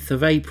the 8th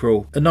of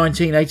April, a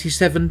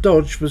 1987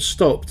 Dodge was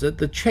stopped at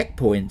the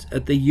checkpoint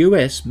at the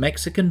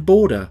US-Mexican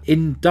border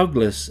in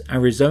Douglas,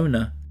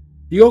 Arizona.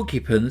 The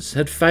occupants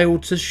had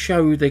failed to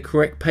show the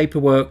correct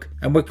paperwork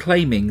and were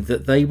claiming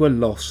that they were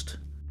lost.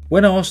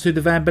 When asked who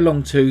the van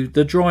belonged to,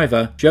 the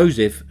driver,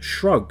 Joseph,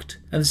 shrugged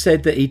and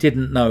said that he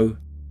didn't know.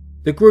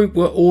 The group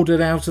were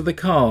ordered out of the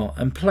car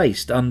and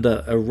placed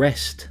under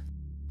arrest.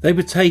 They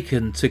were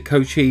taken to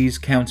Cochise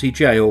County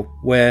Jail,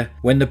 where,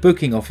 when the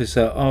booking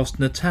officer asked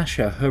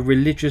Natasha her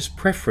religious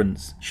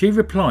preference, she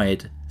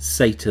replied,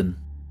 Satan.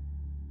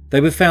 They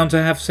were found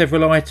to have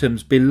several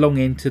items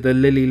belonging to the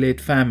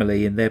Lillelid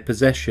family in their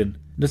possession.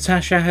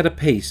 Natasha had a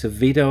piece of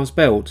Vidar's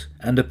belt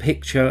and a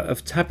picture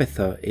of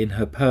Tabitha in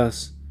her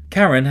purse.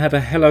 Karen had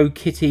a Hello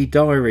Kitty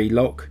diary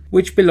lock,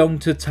 which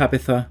belonged to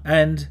Tabitha,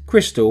 and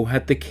Crystal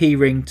had the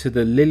keyring to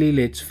the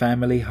Lillelid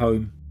family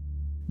home.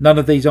 None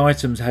of these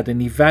items had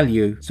any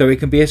value, so it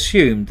can be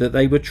assumed that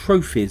they were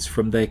trophies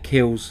from their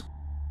kills.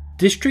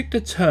 District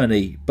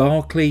Attorney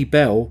Barclay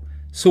Bell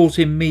sought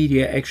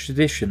immediate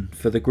extradition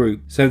for the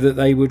group so that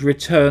they would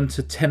return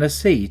to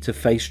Tennessee to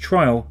face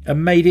trial,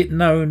 and made it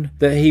known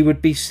that he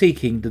would be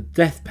seeking the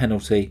death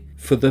penalty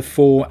for the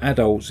 4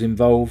 adults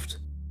involved.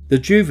 The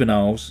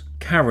juveniles,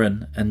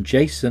 Karen and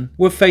Jason,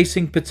 were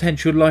facing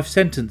potential life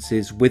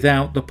sentences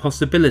without the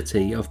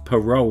possibility of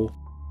parole.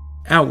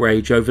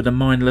 Outrage over the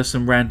mindless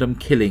and random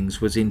killings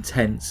was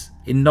intense.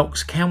 In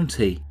Knox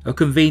County, a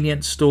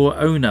convenience store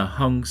owner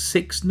hung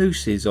 6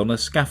 nooses on a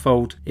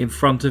scaffold in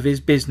front of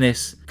his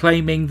business,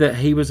 claiming that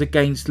he was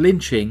against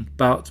lynching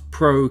but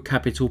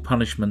pro-capital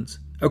punishment.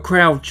 A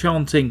crowd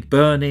chanting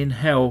 "Burn in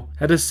Hell"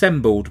 had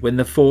assembled when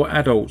the 4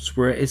 adults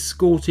were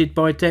escorted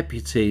by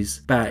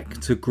deputies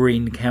back to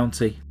Greene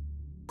County.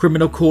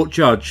 Criminal Court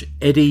Judge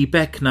Eddie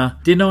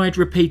Beckner denied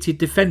repeated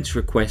defence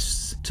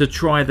requests to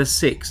try the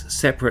 6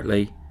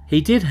 separately. He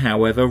did,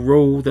 however,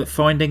 rule that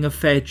finding a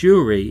fair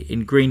jury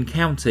in Greene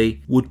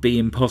County would be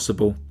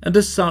impossible, and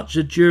as such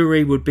a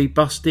jury would be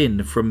bussed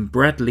in from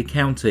Bradley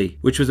County,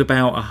 which was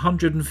about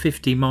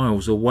 150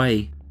 miles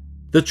away.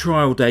 The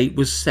trial date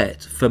was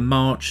set for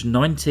March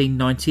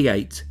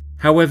 1998.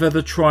 However,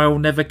 the trial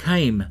never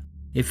came.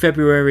 In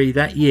February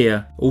that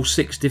year, all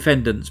 6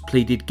 defendants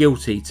pleaded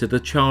guilty to the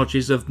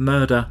charges of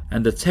murder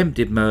and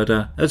attempted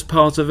murder as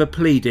part of a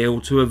plea deal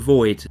to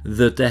avoid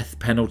the death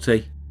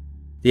penalty.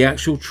 The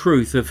actual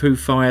truth of who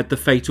fired the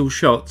fatal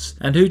shots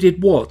and who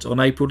did what on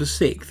April the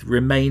 6th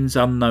remains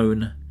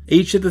unknown.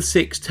 Each of the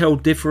 6 tell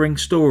differing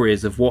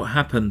stories of what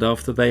happened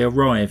after they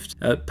arrived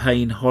at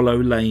Payne Hollow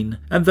Lane,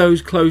 and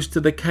those close to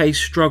the case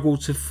struggle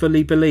to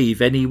fully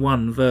believe any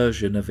one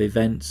version of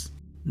events.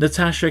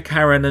 Natasha,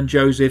 Karen and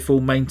Joseph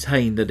all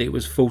maintain that it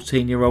was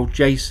 14-year-old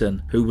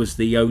Jason who was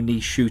the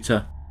only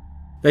shooter.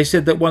 They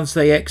said that once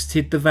they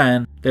exited the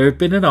van, there had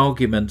been an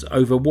argument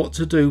over what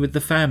to do with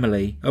the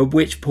family, at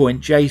which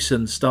point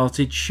Jason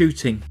started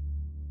shooting.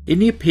 In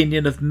the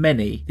opinion of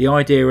many, the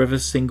idea of a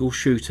single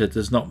shooter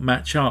does not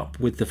match up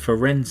with the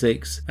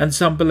forensics, and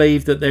some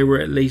believe that there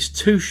were at least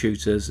 2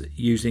 shooters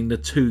using the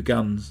 2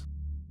 guns.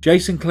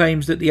 Jason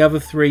claims that the other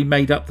 3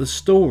 made up the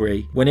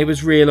story when it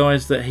was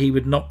realised that he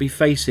would not be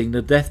facing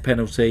the death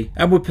penalty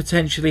and would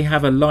potentially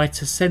have a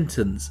lighter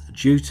sentence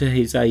due to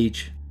his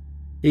age.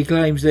 He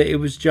claims that it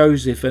was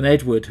Joseph and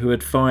Edward who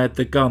had fired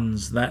the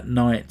guns that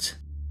night.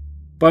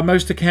 By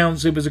most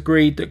accounts, it was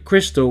agreed that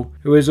Crystal,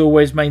 who has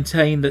always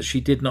maintained that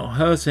she did not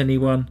hurt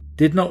anyone,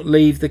 did not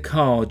leave the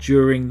car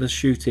during the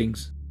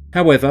shootings.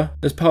 However,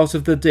 as part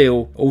of the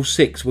deal, all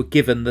 6 were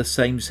given the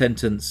same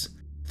sentence: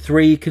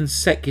 3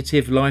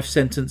 consecutive life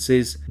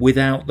sentences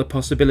without the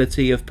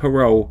possibility of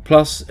parole,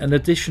 plus an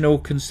additional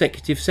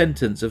consecutive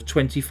sentence of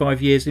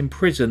 25 years in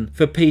prison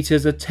for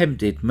Peter's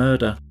attempted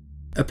murder.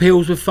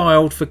 Appeals were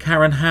filed for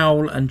Karen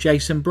Howell and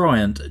Jason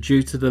Bryant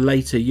due to the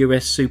later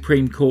US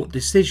Supreme Court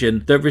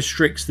decision that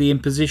restricts the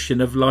imposition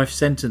of life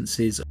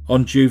sentences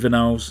on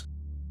juveniles.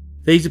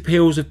 These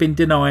appeals have been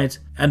denied,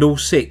 and all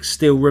 6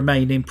 still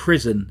remain in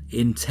prison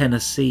in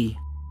Tennessee.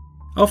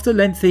 After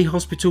lengthy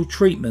hospital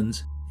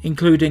treatment,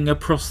 including a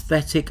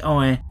prosthetic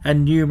eye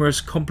and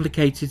numerous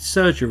complicated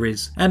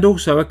surgeries, and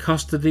also a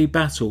custody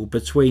battle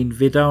between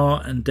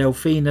Vidar and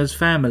Delfina's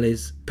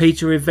families,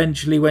 Peter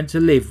eventually went to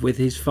live with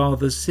his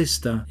father's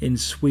sister in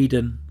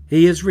Sweden.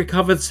 He has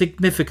recovered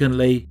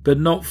significantly, but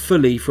not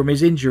fully, from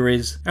his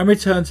injuries, and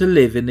returned to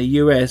live in the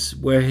US,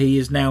 where he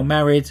is now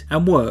married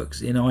and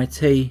works in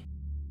IT.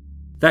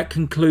 That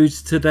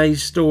concludes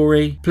today's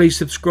story. Please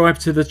subscribe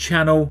to the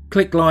channel,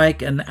 click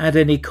like and add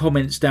any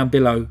comments down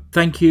below.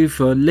 Thank you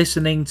for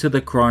listening to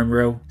The Crime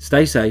Reel.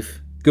 Stay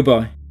safe.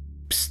 Goodbye.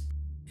 Psst.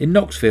 In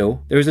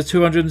Knoxville, there is a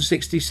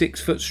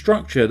 266-foot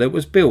structure that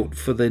was built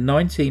for the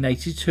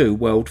 1982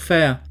 World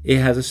Fair. It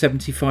has a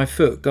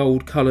 75-foot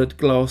gold-coloured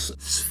glass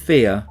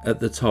sphere at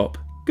the top.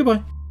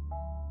 Goodbye.